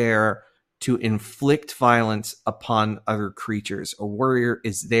not there to inflict violence upon other creatures. A warrior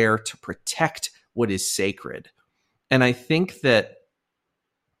is there to protect what is sacred. And I think that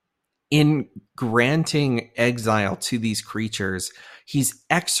in granting exile to these creatures, he's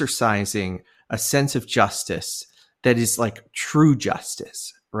exercising a sense of justice that is like true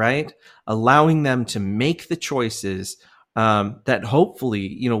justice, right? Allowing them to make the choices that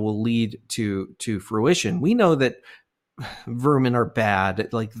hopefully, will lead to fruition. We know that vermin are bad.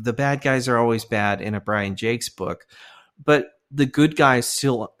 Like the bad guys are always bad in a Brian Jakes book, but the good guys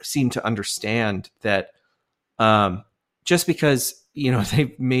still seem to understand that just because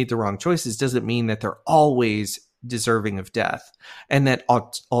they've made the wrong choices doesn't mean that they're always deserving of death, and that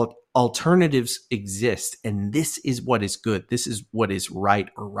alternatives exist, and this is what is good. This is what is right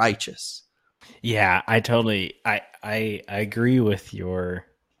or righteous. Yeah, I agree with your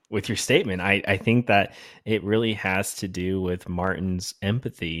statement. I think that it really has to do with Martin's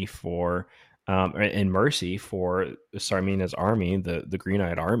empathy for and mercy for Sarmina's army, the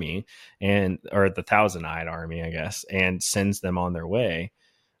Green-Eyed Army, or the Thousand-Eyed Army, I guess, and sends them on their way.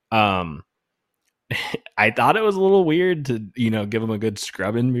 Um I thought it was a little weird to, give them a good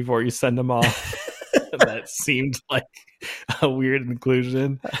scrubbing before you send them off. That seemed like a weird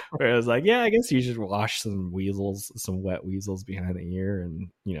inclusion where I was like, yeah, I guess you should wash some wet weasels behind the ear and,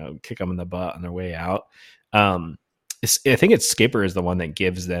 kick them in the butt on their way out. I think it's Skipper is the one that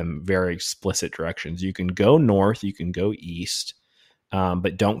gives them very explicit directions. You can go north, you can go east,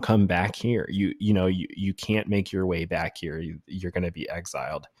 but don't come back here. You can't make your way back here. You're going to be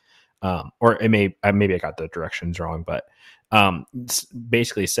exiled. Or maybe I got the directions wrong, but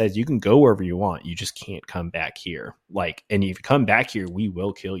basically says you can go wherever you want. You just can't come back here. Like, and if you come back here, we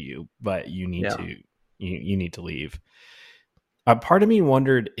will kill you, but you need you need to leave. Part of me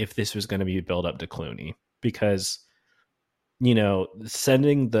wondered if this was going to be a build up to Clooney, because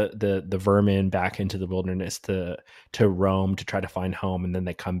sending the vermin back into the wilderness to roam to try to find home, and then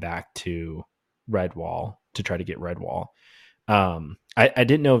they come back to Redwall to try to get Redwall. I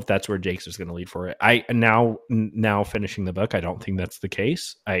didn't know if that's where Jakes was going to lead for it. I now finishing the book, I don't think that's the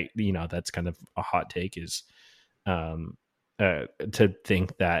case. That's kind of a hot take, is to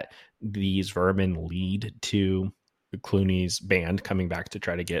think that these vermin lead to Clooney's band coming back to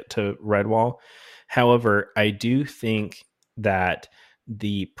try to get to Redwall. However, I do think that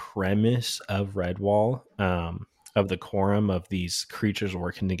the premise of Redwall, of the quorum of these creatures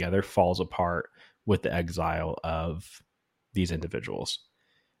working together, falls apart with the exile of these individuals,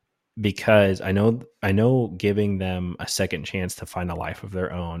 because I know giving them a second chance to find a life of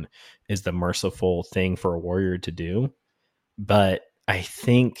their own is the merciful thing for a warrior to do, but I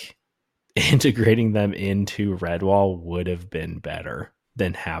think integrating them into Redwall would have been better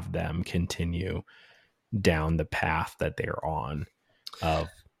than have them continue down the path that they're on of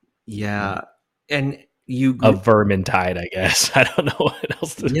and of Vermintide, I guess. I don't know what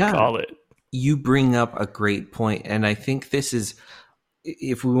else to call it. You bring up a great point, and I think this is,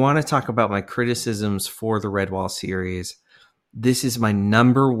 if we want to talk about my criticisms for the Redwall series, this is my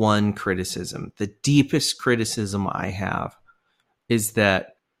number one criticism. The deepest criticism I have is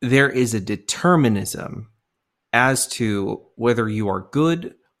that there is a determinism as to whether you are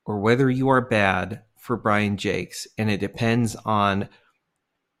good or whether you are bad for Brian Jakes, and it depends on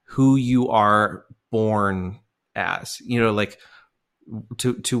who you are born as. Like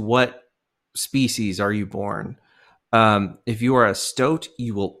to what species are you born? If you are a stoat,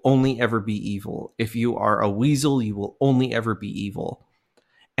 you will only ever be evil. If you are a weasel, you will only ever be evil.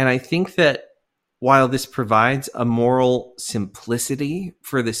 And I think that while this provides a moral simplicity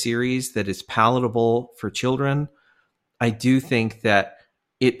for the series that is palatable for children, I do think that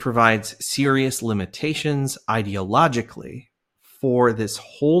it provides serious limitations ideologically for this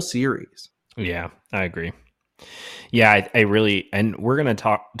whole series. Yeah, I agree. Yeah, I really, and we're going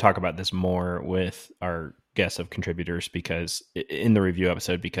to talk about this more with our guests of contributors, because in the review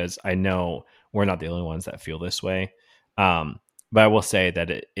episode, because I know we're not the only ones that feel this way. Um, but I will say that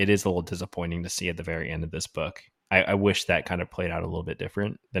it is a little disappointing to see at the very end of this book. I wish that kind of played out a little bit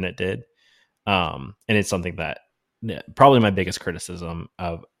different than it did. And it's something that probably my biggest criticism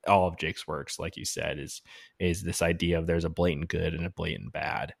of all of Jake's works, like you said, is this idea of there's a blatant good and a blatant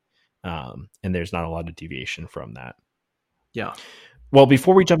bad. And there's not a lot of deviation from that. Yeah. Well,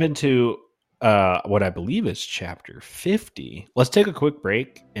 before we jump into what I believe is chapter 50, let's take a quick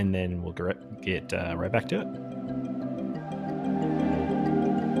break and then we'll get right back to it.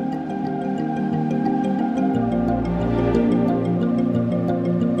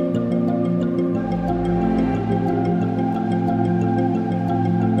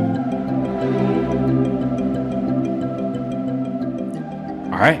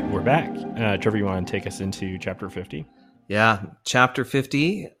 All right, we're back. Trevor, you want to take us into chapter 50? Yeah, chapter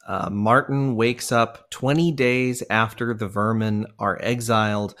 50. Martin wakes up 20 days after the vermin are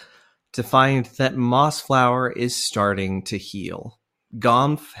exiled to find that Mossflower is starting to heal.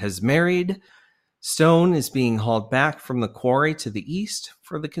 Gomph has married. Stone is being hauled back from the quarry to the east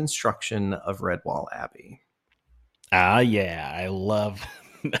for the construction of Redwall Abbey. Yeah, I love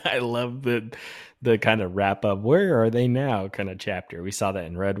I love the kind of wrap up. Where are they now? Kind of chapter. We saw that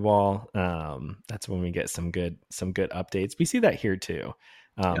in Redwall. That's when we get some good updates. We see that here too,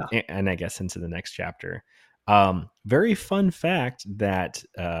 and I guess into the next chapter. Very fun fact that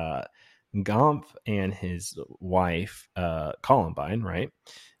Gomph and his wife Columbine, right?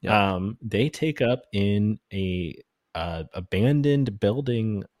 They take up in a abandoned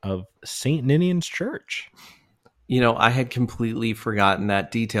building of Saint Ninian's Church. You know, I had completely forgotten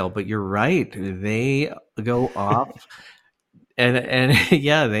that detail, but you're right. They go off and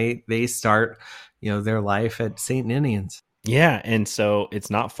yeah, they start, their life at St. Ninian's. Yeah, and so it's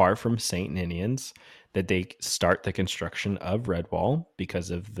not far from St. Ninian's that they start the construction of Redwall because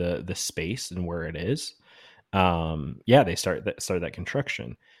of the space and where it is. Yeah, they start that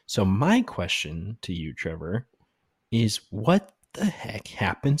construction. So my question to you, Trevor, is what the heck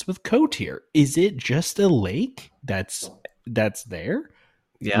happens with Kotir? Is it just a lake that's there?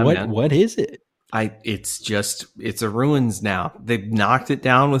 Yeah, what is it? It's a ruins now. They've knocked it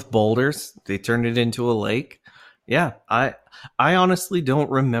down with boulders. They turned it into a lake. Yeah, I honestly don't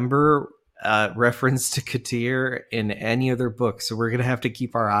remember reference to Kotir in any other book, so we're gonna have to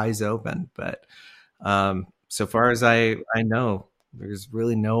keep our eyes open. But so far as I know, there's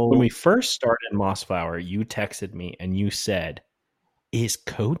really no. When we first started Mossflower, you texted me and you said, is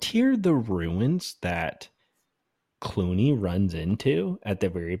Kotir the ruins that Clooney runs into at the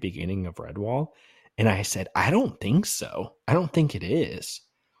very beginning of Redwall? And I said, I don't think so. I don't think it is.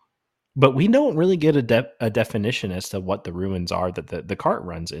 But we don't really get a definition as to what the ruins are that the cart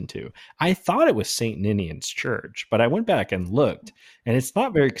runs into. I thought it was St. Ninian's Church, but I went back and looked, and it's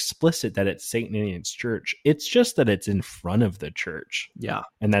not very explicit that it's St. Ninian's Church. It's just that it's in front of the church. Yeah.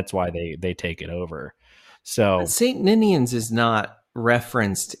 And that's why they take it over. So St. Ninian's is not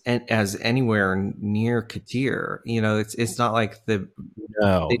referenced as anywhere near Kotir. It's not like the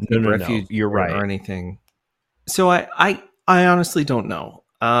refuge. You're right, or anything. So I honestly don't know.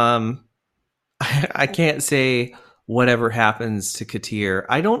 I can't say whatever happens to Kotir.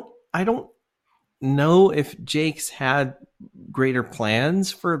 I don't know if Jake's had greater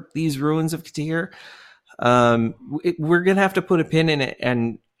plans for these ruins of Kotir. We're gonna have to put a pin in it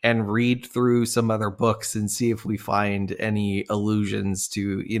and read through some other books and see if we find any allusions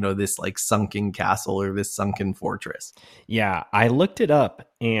to, this like sunken castle or this sunken fortress. Yeah, I looked it up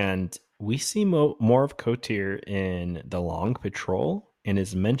and we see more of Kotir in the Long Patrol and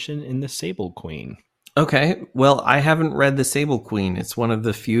is mentioned in the Sable Queen. Okay, well, I haven't read the Sable Queen. It's one of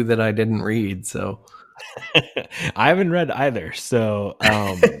the few that I didn't read, so I haven't read either. So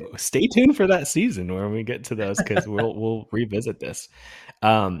stay tuned for that season when we get to those, because we'll revisit this.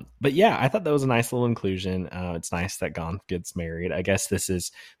 But yeah, I thought that was a nice little inclusion. It's nice that Gomph gets married. I guess this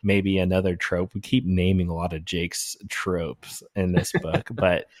is maybe another trope. We keep naming a lot of Jake's tropes in this book,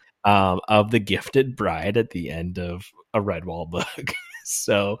 but of the gifted bride at the end of a Redwall book.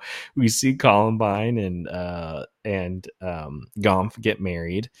 So we see Columbine and Gomph get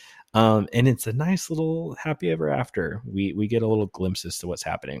married. And it's a nice little happy ever after. We get a little glimpses to what's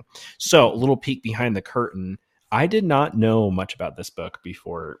happening. So a little peek behind the curtain. I did not know much about this book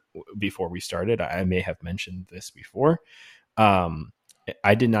before we started. I may have mentioned this before.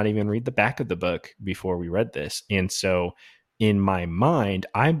 I did not even read the back of the book before we read this. And so in my mind,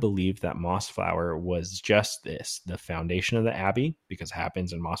 I believe that Mossflower was just this, the foundation of the Abbey, because it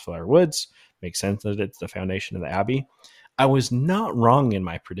happens in Mossflower Woods. Makes sense that it's the foundation of the Abbey. I was not wrong in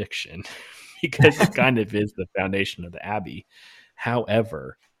my prediction because it kind of is the foundation of the Abbey.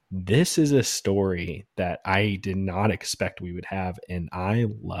 However, this is a story that I did not expect we would have, and I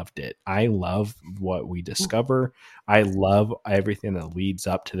loved it. I love what we discover. I love everything that leads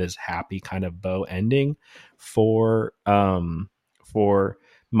up to this happy kind of bow ending for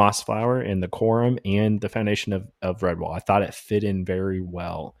Mossflower and the Quorum and the foundation of Redwall. I thought it fit in very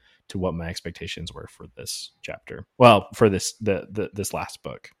well to what my expectations were for this chapter. Well, for this last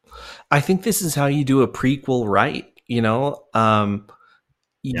book. I think this is how you do a prequel right.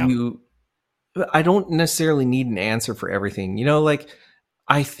 Yeah. You I don't necessarily need an answer for everything. Like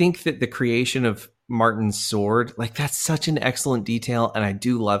I think that the creation of Martin's sword, like that's such an excellent detail and I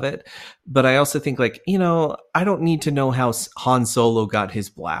do love it. But I also think like, I don't need to know how Han Solo got his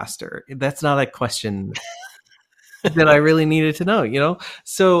blaster. That's not a question that I really needed to know.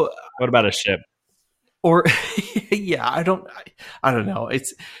 So, What about a ship? or yeah, I don't know.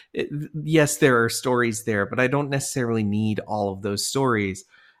 Yes, there are stories there, but I don't necessarily need all of those stories.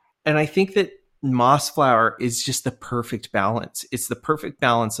 And I think that Mossflower is just the perfect balance. It's the perfect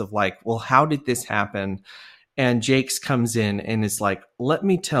balance of like, well, how did this happen? And Jakes comes in and is like, let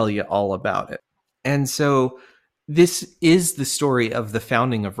me tell you all about it. And so this is the story of the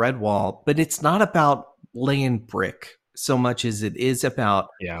founding of Redwall, but it's not about laying brick so much as it is about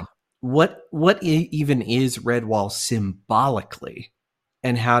Yeah. what even is Redwall symbolically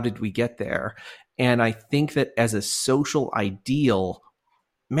and how did we get there? And I think that as a social ideal,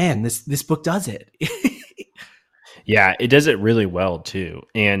 man, this book does it. Yeah, it does it really well too.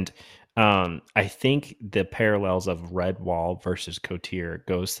 And I think the parallels of Redwall versus Cotir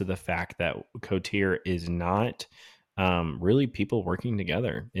goes to the fact that Cotir is not really people working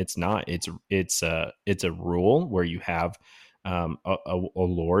together. It's not. It's a rule where you have a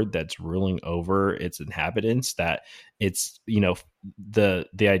lord that's ruling over its inhabitants. That it's the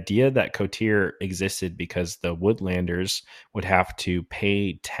idea that Cotir existed because the Woodlanders would have to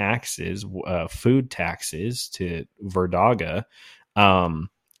pay taxes, food taxes to Verdaga, and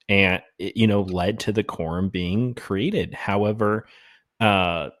it, led to the quorum being created. However,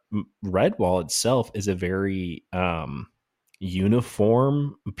 Redwall itself is a very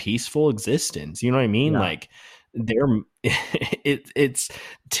uniform, peaceful existence. You know what I mean? Yeah. Like there, it's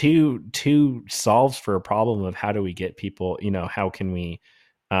two solves for a problem of how do we get people. How can we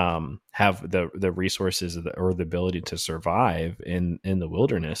have the resources or the ability to survive in the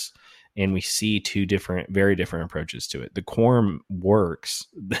wilderness? And we see two very different approaches to it. The quorum works.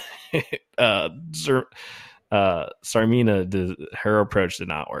 uh, Sarmina, her approach did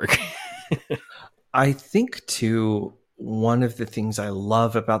not work. I think too, one of the things I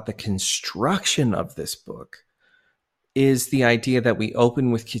love about the construction of this book is the idea that we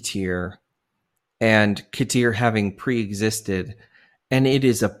open with Katir and Katir having pre-existed, and it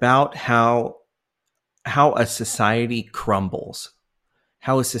is about how a society crumbles,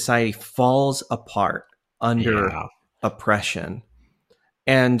 how a society falls apart under Yeah. oppression.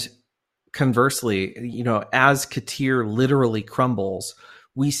 And conversely, as Katir literally crumbles,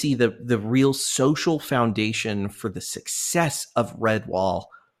 we see the real social foundation for the success of Redwall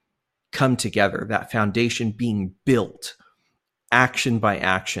come together, that foundation being built action by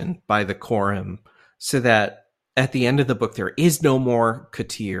action by the quorum, so that at the end of the book there is no more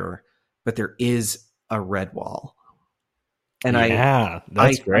Katir, but there is a Redwall. And Yeah, I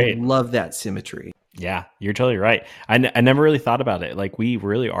that's great. love that symmetry. Yeah, you're totally right. I never really thought about it. Like we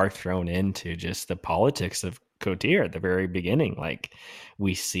really are thrown into just the politics of Cotir at the very beginning. Like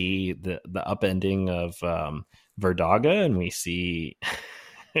we see the upending of Verdaga, and we see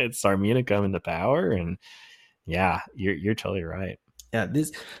Sarmina come into power. And yeah, you're totally right. Yeah,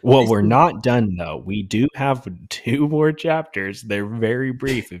 Well, this we're is, not done though. We do have two more chapters. They're very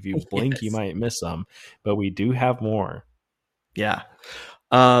brief. If you blink, you yes. might miss them, but we do have more. Yeah.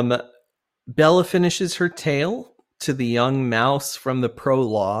 Um, Bella finishes her tale to the young mouse from the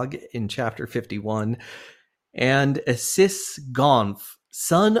prologue in chapter 51 and assists Gonf,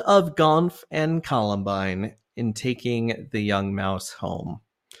 son of Gonf and Columbine, in taking the young mouse home.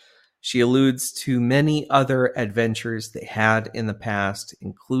 She alludes to many other adventures they had in the past,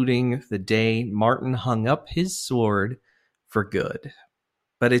 including the day Martin hung up his sword for good.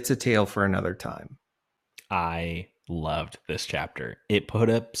 But it's a tale for another time. I loved this chapter. It put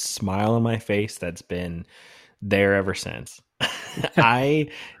a smile on my face that's been there ever since. I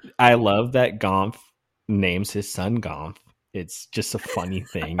I love that Gomph names his son Gomph. It's just a funny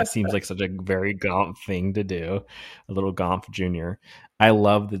thing. It seems like such a very Gomph thing to do. A little Gomph Jr. I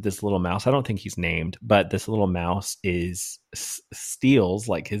love that this little mouse, I don't think he's named, but this little mouse is steals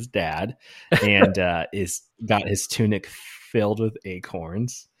like his dad and is got his tunic filled with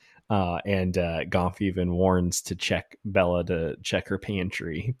acorns. And Gomph even warns to check Bella to check her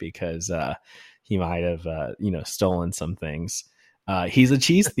pantry because he might have stolen some things. He's a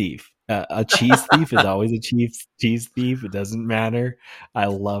cheese thief. A cheese thief is always a cheese thief. It doesn't matter. I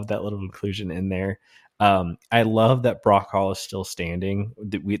love that little inclusion in there. I love that Brock Hall is still standing.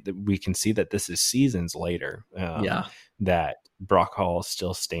 That we can see that this is seasons later. Yeah. That Brock Hall is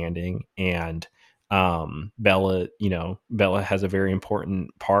still standing, and Bella has a very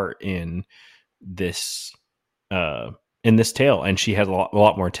important part this in this tale, and she has a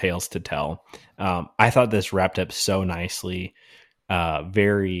lot more tales to tell. I thought this wrapped up so nicely,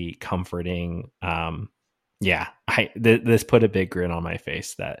 very comforting. This put a big grin on my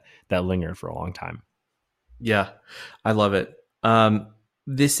face that lingered for a long time. Yeah, I love it.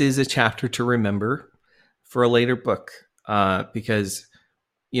 This is a chapter to remember for a later book, because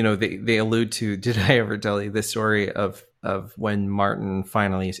they allude to. Did I ever tell you the story of when Martin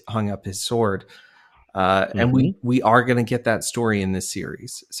finally hung up his sword? And we are going to get that story in this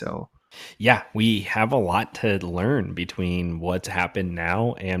series. So yeah, we have a lot to learn between what's happened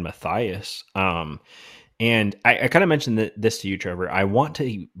now and Matthias. And I kind of mentioned this to you, Trevor. I want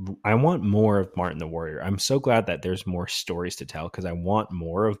more of Martin the Warrior. I'm so glad that there's more stories to tell because I want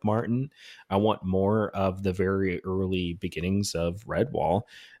more of Martin. I want more of the very early beginnings of Redwall.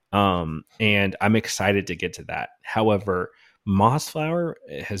 And I'm excited to get to that. However, Mossflower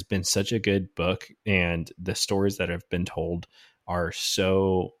has been such a good book, and the stories that have been told are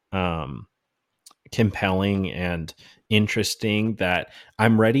so compelling and interesting that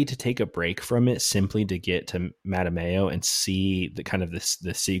I'm ready to take a break from it simply to get to Matameo and see the kind of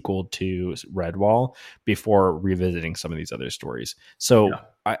the sequel to Redwall before revisiting some of these other stories. So yeah.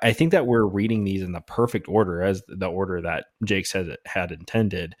 I think that we're reading these in the perfect order, as the order that Jake said had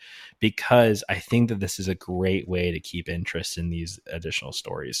intended, because I think that this is a great way to keep interest in these additional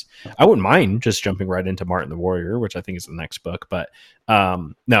stories. I wouldn't mind just jumping right into Martin the Warrior, which I think is the next book, but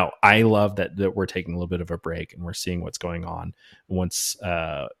no, I love that we're taking a little bit of a break and we're seeing what's going on once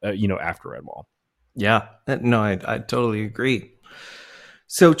after Redwall. Yeah, no, I totally agree.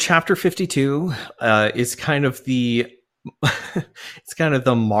 So chapter 52 is kind of the it's kind of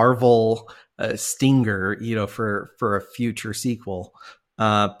the Marvel stinger, for a future sequel.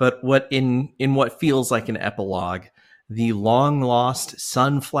 But what feels like an epilogue, the long lost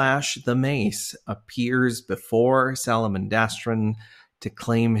Sunflash the Mace appears before Salamandastron to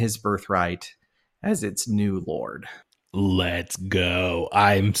claim his birthright as its new lord. Let's go.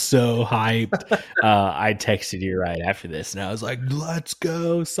 I'm so hyped. I texted you right after this and I was like, let's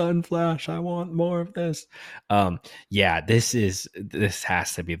go, Sunflash. I want more of this. Yeah, this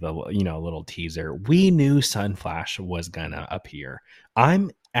has to be the little teaser. We knew Sunflash was gonna appear.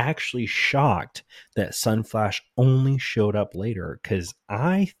 I'm actually shocked that Sunflash only showed up later because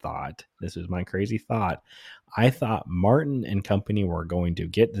I thought, this was my crazy thought, I thought Martin and company were going to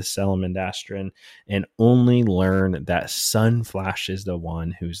get the Salamandastron and only learn that Sunflash is the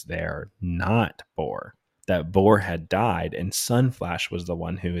one who's there, not Boar. That Boar had died, and Sunflash was the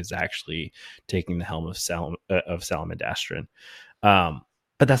one who is actually taking the helm of Salamandastron.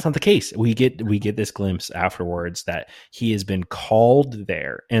 But that's not the case. We get this glimpse afterwards that he has been called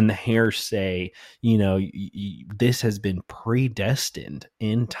there, and the Hares say, this has been predestined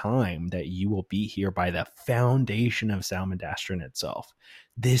in time that you will be here by the foundation of Salamandastron itself.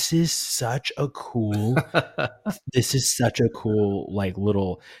 This is such a cool like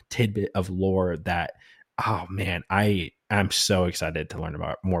little tidbit of lore that, oh man, I'm so excited to learn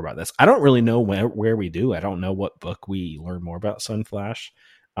more about this. I don't really know where we do. I don't know what book we learn more about Sunflash.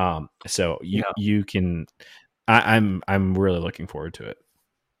 So you can. I'm really looking forward to it.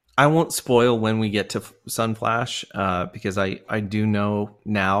 I won't spoil when we get to Sunflash, because I do know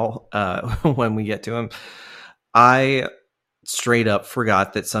now when we get to him. I straight up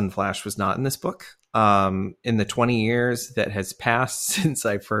forgot that Sunflash was not in this book. In the 20 years that has passed since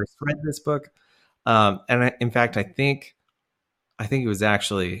I first read this book, in fact, I think it was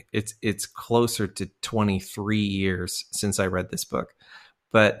actually it's closer to 23 years since I read this book,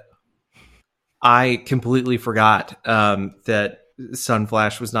 but I completely forgot that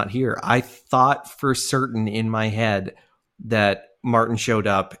Sunflash was not here. I thought for certain in my head that Martin showed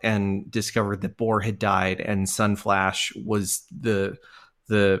up and discovered that Boar had died, and Sunflash was the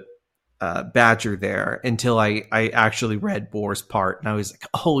Badger there, until I actually read Boar's part, and I was like,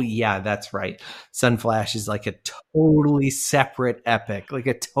 oh yeah, that's right. Sunflash is like a totally separate epic, like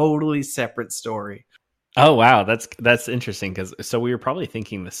a totally separate story. Oh wow, that's interesting because so we were probably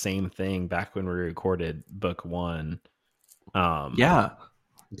thinking the same thing back when we recorded book one. Yeah,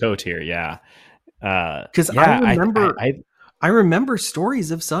 Go tier, yeah. because I remember. I remember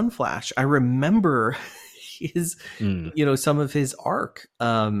stories of Sunflash. I remember his, Mm. some of his arc.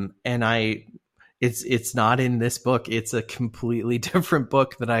 And it's not in this book. It's a completely different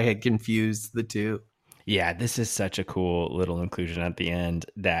book that I had confused the two. Yeah, this is such a cool little inclusion at the end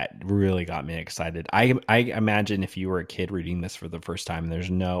that really got me excited. I imagine if you were a kid reading this for the first time, and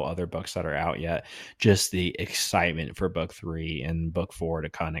there's no other books that are out yet, just the excitement for book 3 and book 4 to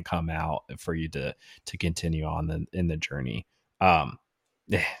kind of come out for you to continue on in the journey. Um,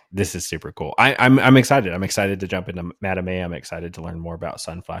 this is super cool. I'm excited. I'm excited to jump into Madame. I'm excited to learn more about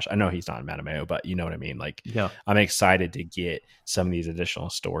Sunflash. I know he's not in Madame, but you know what I mean. Like, Yeah. I'm excited to get some of these additional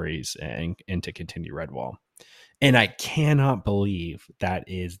stories and to continue Redwall. And I cannot believe that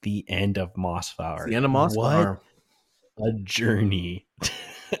is the end of It's Mossflower. the end of What Mossflower. a journey.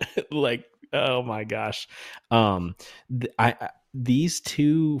 Like, oh my gosh. These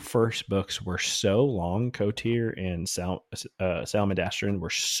two first books were so long. Cotir and Salamandastron were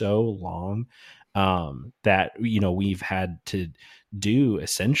so long that we've had to do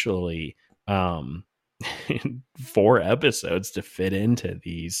essentially 4 episodes to fit into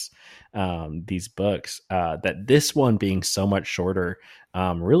these books. That this one being so much shorter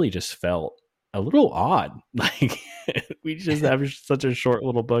really just felt a little odd. Like, we just have such a short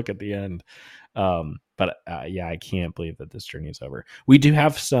little book at the end. But yeah, I can't believe that this journey is over. We do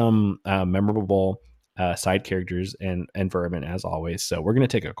have some memorable side characters and Vermin as always. So we're going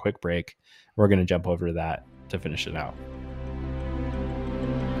to take a quick break. We're going to jump over to that to finish it out.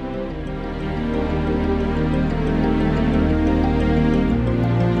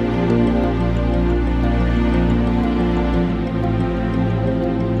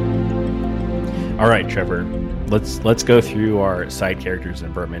 All right, Trevor, let's go through our side characters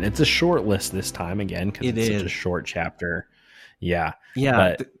in Vermin. It's a short list this time again because it's such a short chapter. Yeah.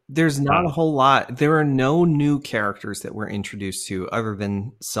 But there's not a whole lot. There are no new characters that we're introduced to other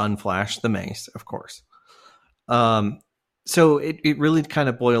than Sunflash the Mace, of course. So it really kind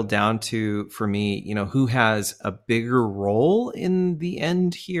of boiled down to, for me, who has a bigger role in the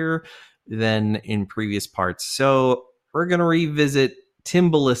end here than in previous parts. So we're going to revisit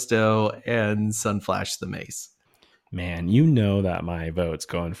Tim Ballisto and Sunflash the Mace. Man, that my vote's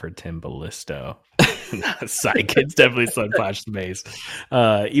going for Tim Ballisto. It's definitely Sunflash the Mace.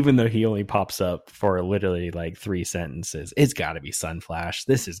 Even though he only pops up for literally like 3 sentences, it's got to be Sunflash.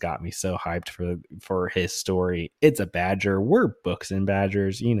 This has got me so hyped for his story. It's a Badger. We're books and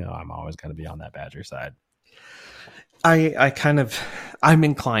Badgers. I'm always going to be on that Badger side. I'm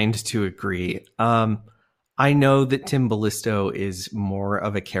inclined to agree. I know that Tim Ballisto is more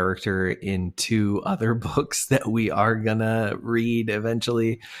of a character in 2 other books that we are gonna read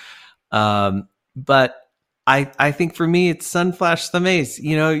eventually. But I think for me, it's Sunflash the Mace.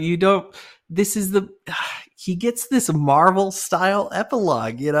 He gets this Marvel style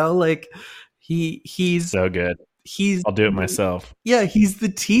epilogue, like he's so good. I'll do it myself. Yeah, he's the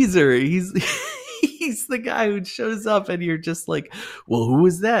teaser. He's the guy who shows up and you're just like, well, who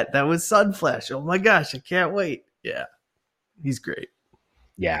was that? That was Sunflash. Oh my gosh, I can't wait. Yeah, he's great.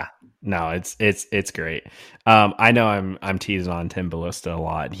 Yeah, no, it's great. I know I'm teasing on Tim Ballisto a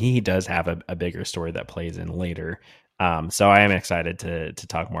lot. He does have a bigger story that plays in later. So I am excited to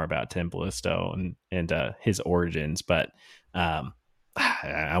talk more about Tim Ballisto and his origins. But I'm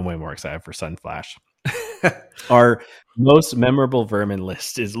way more excited for Sunflash. Our most memorable Vermin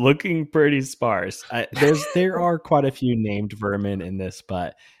list is looking pretty sparse. There are quite a few named Vermin in this,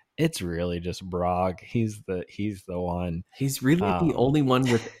 but it's really just Brog. He's the one. He's really the only one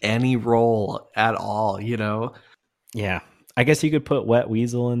with any role at all, Yeah, I guess you could put Wet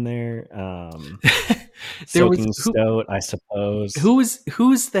Weasel in there. Soaking Stoat, I suppose.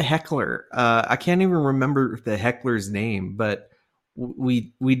 Who's the heckler? I can't even remember the heckler's name, but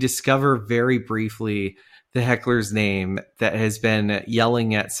we discover very briefly the heckler's name that has been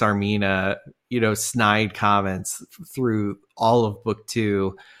yelling at Sarmina, snide comments through all of book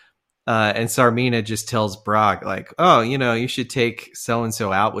 2. And Sarmina just tells Brog, like, oh, you should take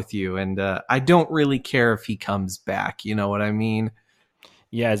so-and-so out with you. And I don't really care if he comes back. You know what I mean?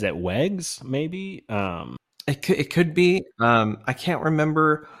 Yeah, is it Wegs, maybe? It could be. I can't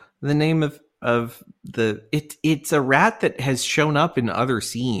remember the name of it's a rat that has shown up in other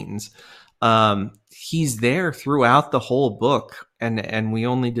scenes. He's there throughout the whole book, and we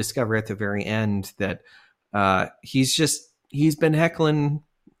only discover at the very end that he's been heckling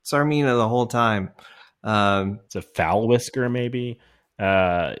Sarmina the whole time. It's a Foul Whisker, maybe.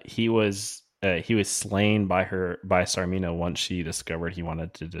 He was slain by Sarmina once she discovered he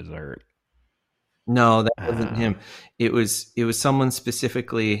wanted to desert. No, that wasn't him. It was someone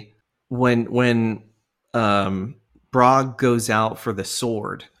specifically when Brog goes out for the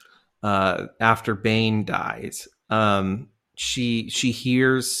sword after Bane dies. She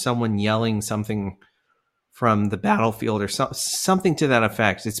hears someone yelling something from the battlefield or something to that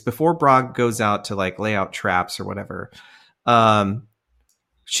effect. It's before Brog goes out to like lay out traps or whatever. Um,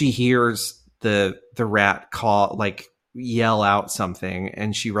 she hears the rat call, like yell out something,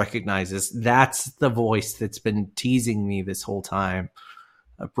 and she recognizes that's the voice that's been teasing me this whole time.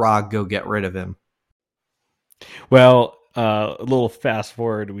 Brog, go get rid of him. Well, a little fast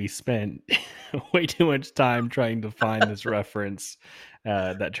forward, we spent way too much time trying to find this reference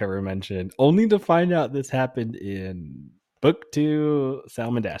that Trevor mentioned, only to find out this happened in book 2,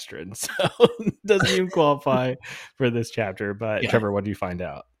 Salmandastron. So it doesn't even qualify for this chapter. But Yeah. Trevor, what did you find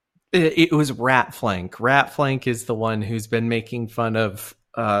out? It was Ratflank. Ratflank is the one who's been making fun of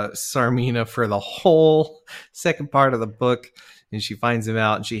Sarmina for the whole second part of the book, and she finds him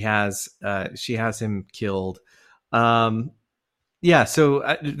out, and she has him killed. Yeah,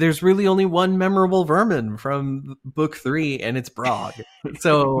 so there's really only one memorable vermin from book 3, and it's Brog.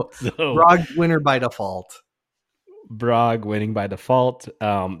 So, So Brog winner by default. Brog winning by default.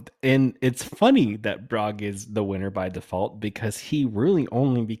 And it's funny that Brog is the winner by default because he really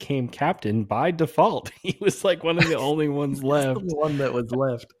only became captain by default. He was like one of the only ones left. The one that was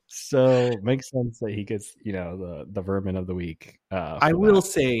left. So it makes sense that he gets, the vermin of the week. I will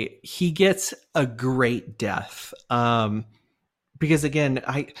say he gets a great death. Because again,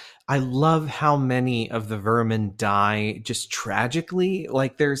 I love how many of the vermin die just tragically.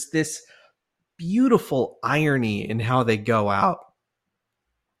 Like there's this beautiful irony in how they go out.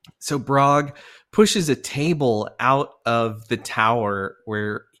 So Brog pushes a table out of the tower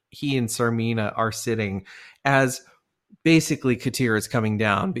where he and Sarmina are sitting as basically Katir is coming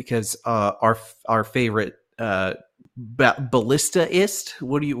down because our favorite ballistaist.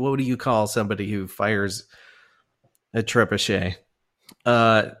 What do you call somebody who fires a trebuchet?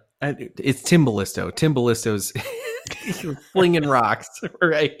 It's Tim Ballisto. Tim Ballisto's flinging rocks,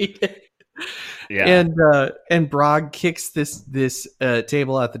 right? Yeah. And Brog kicks this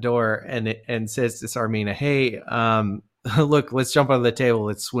table out the door and says to Sarmina, "Hey, look, let's jump on the table.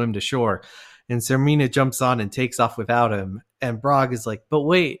 Let's swim to shore." And Sarmina jumps on and takes off without him. And Brog is like, "But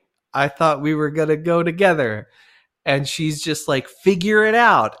wait, I thought we were gonna go together." And she's just like, "Figure it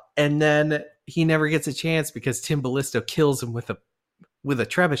out." And then he never gets a chance because Tim Ballisto kills him with a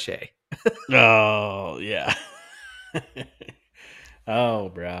trebuchet. Oh, yeah. Oh,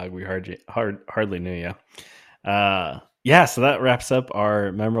 Brog, we hardly knew you. Yeah, so that wraps up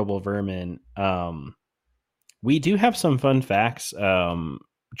our memorable vermin. We do have some fun facts.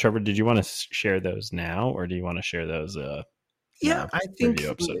 Trevor, did you want to share those now, or do you want to share those? Yeah, I think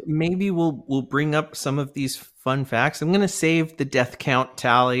maybe we'll bring up some of these fun facts. I'm going to save the death count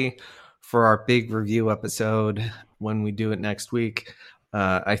tally for our big review episode when we do it next week.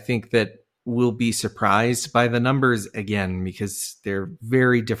 I think that we'll be surprised by the numbers again because they're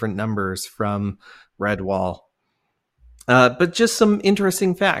very different numbers from Redwall. But just some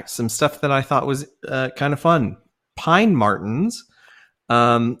interesting facts, some stuff that I thought was kind of fun. Pine martens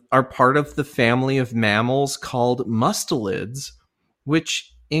are part of the family of mammals called mustelids,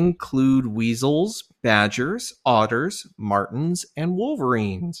 which include weasels, badgers, otters, martens, and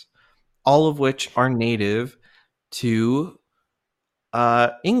wolverines, all of which are native to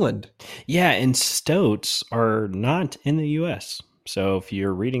England. Yeah, and stoats are not in the U.S. So if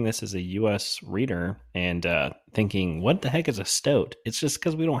you're reading this as a U.S. reader and thinking, what the heck is a stoat? It's just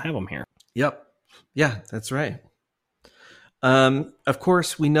because we don't have them here. Yep. Yeah, that's right. Of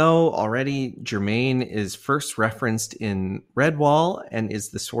course, we know already Germain is first referenced in Redwall and is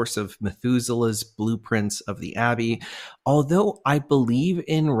the source of Methuselah's blueprints of the Abbey. Although I believe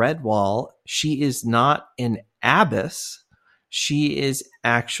in Redwall, she is not an abbess. She is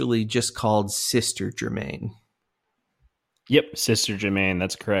actually just called Sister Germain. Yep, Sister Germain,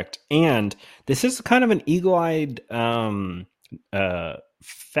 that's correct. And this is kind of an eagle-eyed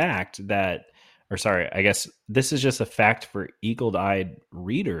fact that, or sorry, I guess this is just a fact for eagle-eyed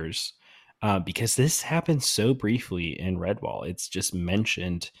readers because this happens so briefly in Redwall. It's just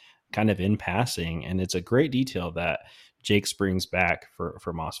mentioned kind of in passing, and it's a great detail that Jakes brings back for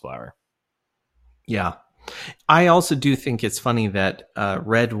Mossflower. Yeah. I also do think it's funny that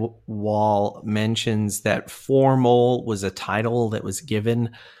Redwall mentions that Formol was a title that was given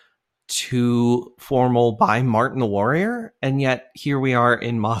to Formol by Martin the Warrior, and yet here we are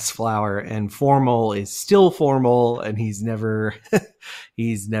in Mossflower, and Formol is still Formol, and he's never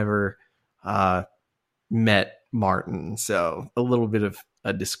met Martin. So a little bit of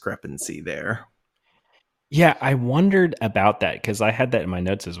a discrepancy there. Yeah, I wondered about that because I had that in my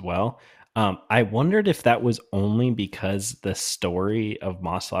notes as well. I wondered if that was only because the story of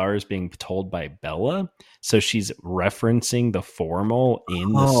Mossflower is being told by Bella, so she's referencing the formal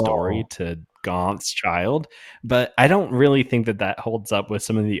in the story Oh, to Gaunt's child. But I don't really think that that holds up with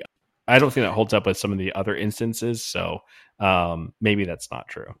some of the. I don't think that holds up with some of the other instances. So maybe that's not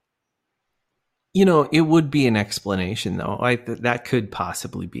true. it would be an explanation, though. That could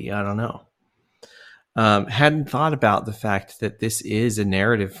possibly be. I don't know. Hadn't thought about the fact that this is a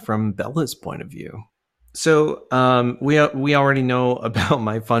narrative from Bella's point of view. So we already know about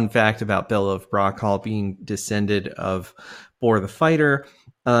my fun fact about Bella of Brockhall being descended of Bor the Fighter,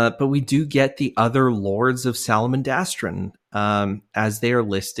 but we do get the other lords of Salamandastron as they are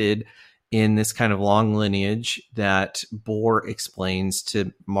listed in this kind of long lineage that Bor explains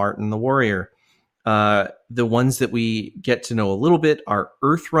to Martin the Warrior. The ones that we get to know a little bit are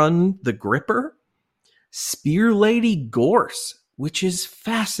Earthrun the Gripper, Spear Lady Gorse, which is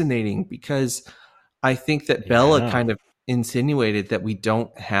fascinating because I think that Bella Yeah. kind of insinuated that we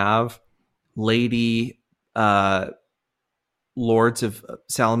don't have lady lords of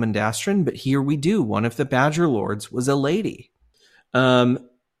Salamandastron, but here we do. One of the Badger lords was a lady. Um,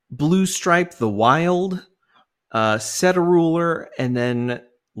 Blue Stripe the Wild, Seta Ruler, and then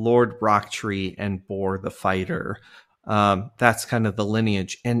Lord Rocktree and Bor the Fighter. That's kind of the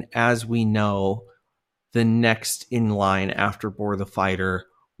lineage. And as we know, the next in line after Bor the Fighter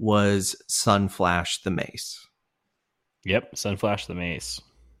was Sunflash the Mace. Yep. Sunflash the Mace.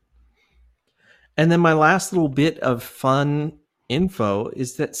 And then my last little bit of fun info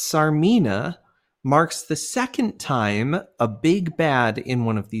is that Sarmina marks the second time a big bad in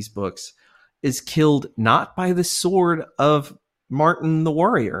one of these books is killed not by the sword of Martin the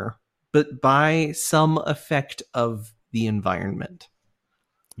Warrior, but by some effect of the environment.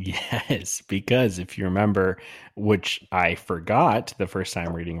 Yes, because if you remember, which I forgot the first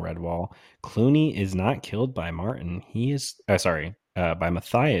time reading Redwall, Clooney is not killed by Martin. He is, by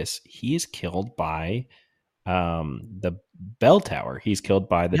Matthias. He is killed by the bell tower. He's killed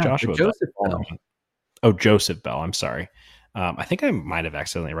by the Yeah, the Joshua bell. Joseph Bell. Oh, Joseph Bell. I'm sorry. I think I might have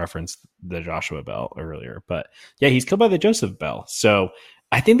accidentally referenced the Joshua Bell earlier, but yeah, he's killed by the Joseph Bell. So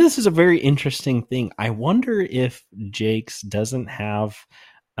I think this is a very interesting thing. I wonder if Jakes doesn't have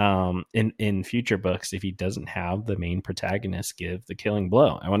in future books, if he doesn't have the main protagonist give the killing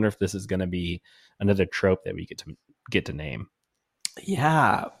blow. I wonder if this is going to be another trope that we get to name.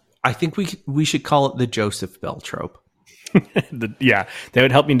 Yeah, I think we should call it the Joseph Bell trope. Yeah, that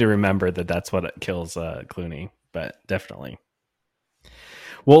would help me to remember that that's what kills Clooney. But definitely.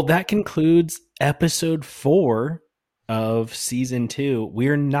 Well, that concludes episode 4 of season 2.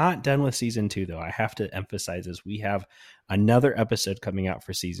 We're not done with season 2, though. I have to emphasize this. We have another episode coming out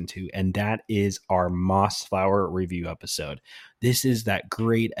for season 2, and that is our Mossflower review episode. This is that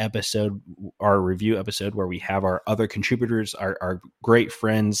great episode, our review episode, where we have our other contributors, our great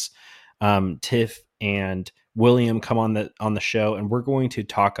friends, Tiff and William, come on the show, and we're going to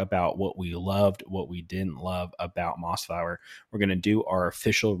talk about what we loved, what we didn't love about Mossflower. We're going to do our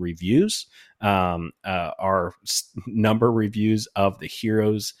official reviews, our number reviews of the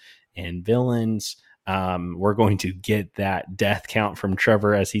heroes and villains. We're going to get that death count from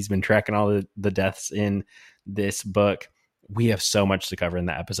Trevor as he's been tracking all the deaths in this book. We have so much to cover in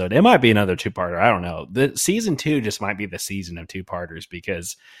that episode. It might be another 2-parter. I don't know. The season 2 just might be the season of 2-parters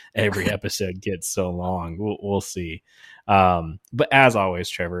because every episode gets so long. We'll see. But as always,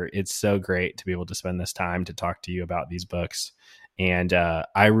 Trevor, it's so great to be able to spend this time to talk to you about these books. And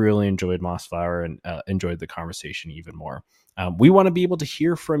I really enjoyed Mossflower and enjoyed the conversation even more. We want to be able to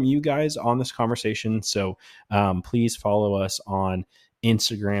hear from you guys on this conversation. So please follow us on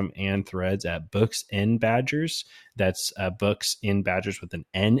Instagram and Threads at Books in Badgers. That's Books in Badgers with an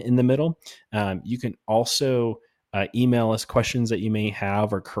N in the middle. You can also email us questions that you may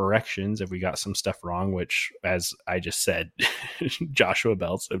have or corrections if we got some stuff wrong, which, as I just said, Joshua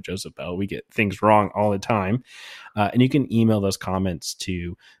Bell, so Joseph Bell, we get things wrong all the time. And you can email those comments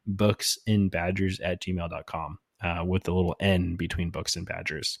to booksinbadgers@gmail.com with the little N between Books and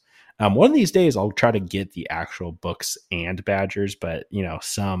Badgers. One of these days, I'll try to get the actual Books and Badgers, but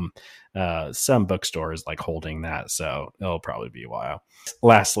some bookstore is like holding that, so it'll probably be a while.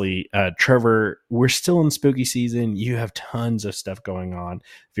 Lastly, Trevor, we're still in spooky season. You have tons of stuff going on.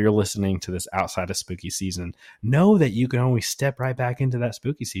 If you're listening to this outside of spooky season, know that you can always step right back into that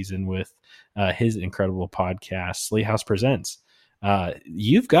spooky season with his incredible podcast, Sleigh House Presents.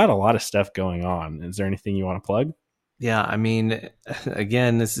 You've got a lot of stuff going on. Is there anything you want to plug? Yeah, I mean,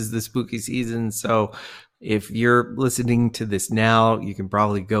 again, this is the spooky season. So if you're listening to this now, you can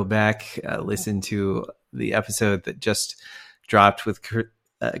probably go back, listen to the episode that just dropped with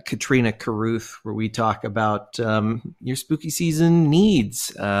Katrina Caruth, where we talk about your spooky season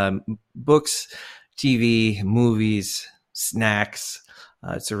needs, books, TV, movies, snacks.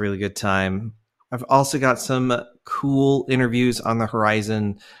 It's a really good time. I've also got some cool interviews on the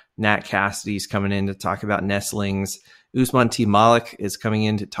horizon. Nat Cassidy's coming in to talk about nestlings. Usman T. Malik is coming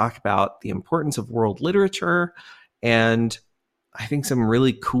in to talk about the importance of world literature, and I think some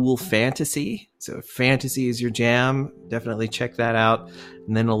really cool fantasy. So if fantasy is your jam, definitely check that out.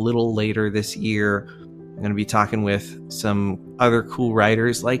 And then a little later this year, I'm going to be talking with some other cool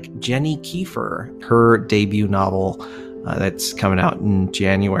writers like Jenny Kiefer, her debut novel that's coming out in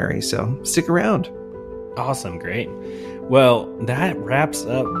January. So stick around. Awesome. Great. Well, that wraps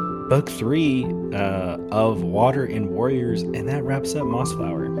up book 3 of Water and Warriors, and that wraps up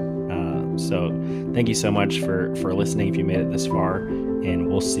Mossflower. So thank you so much for listening if you made it this far, and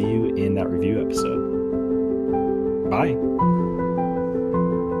we'll see you in that review episode. Bye.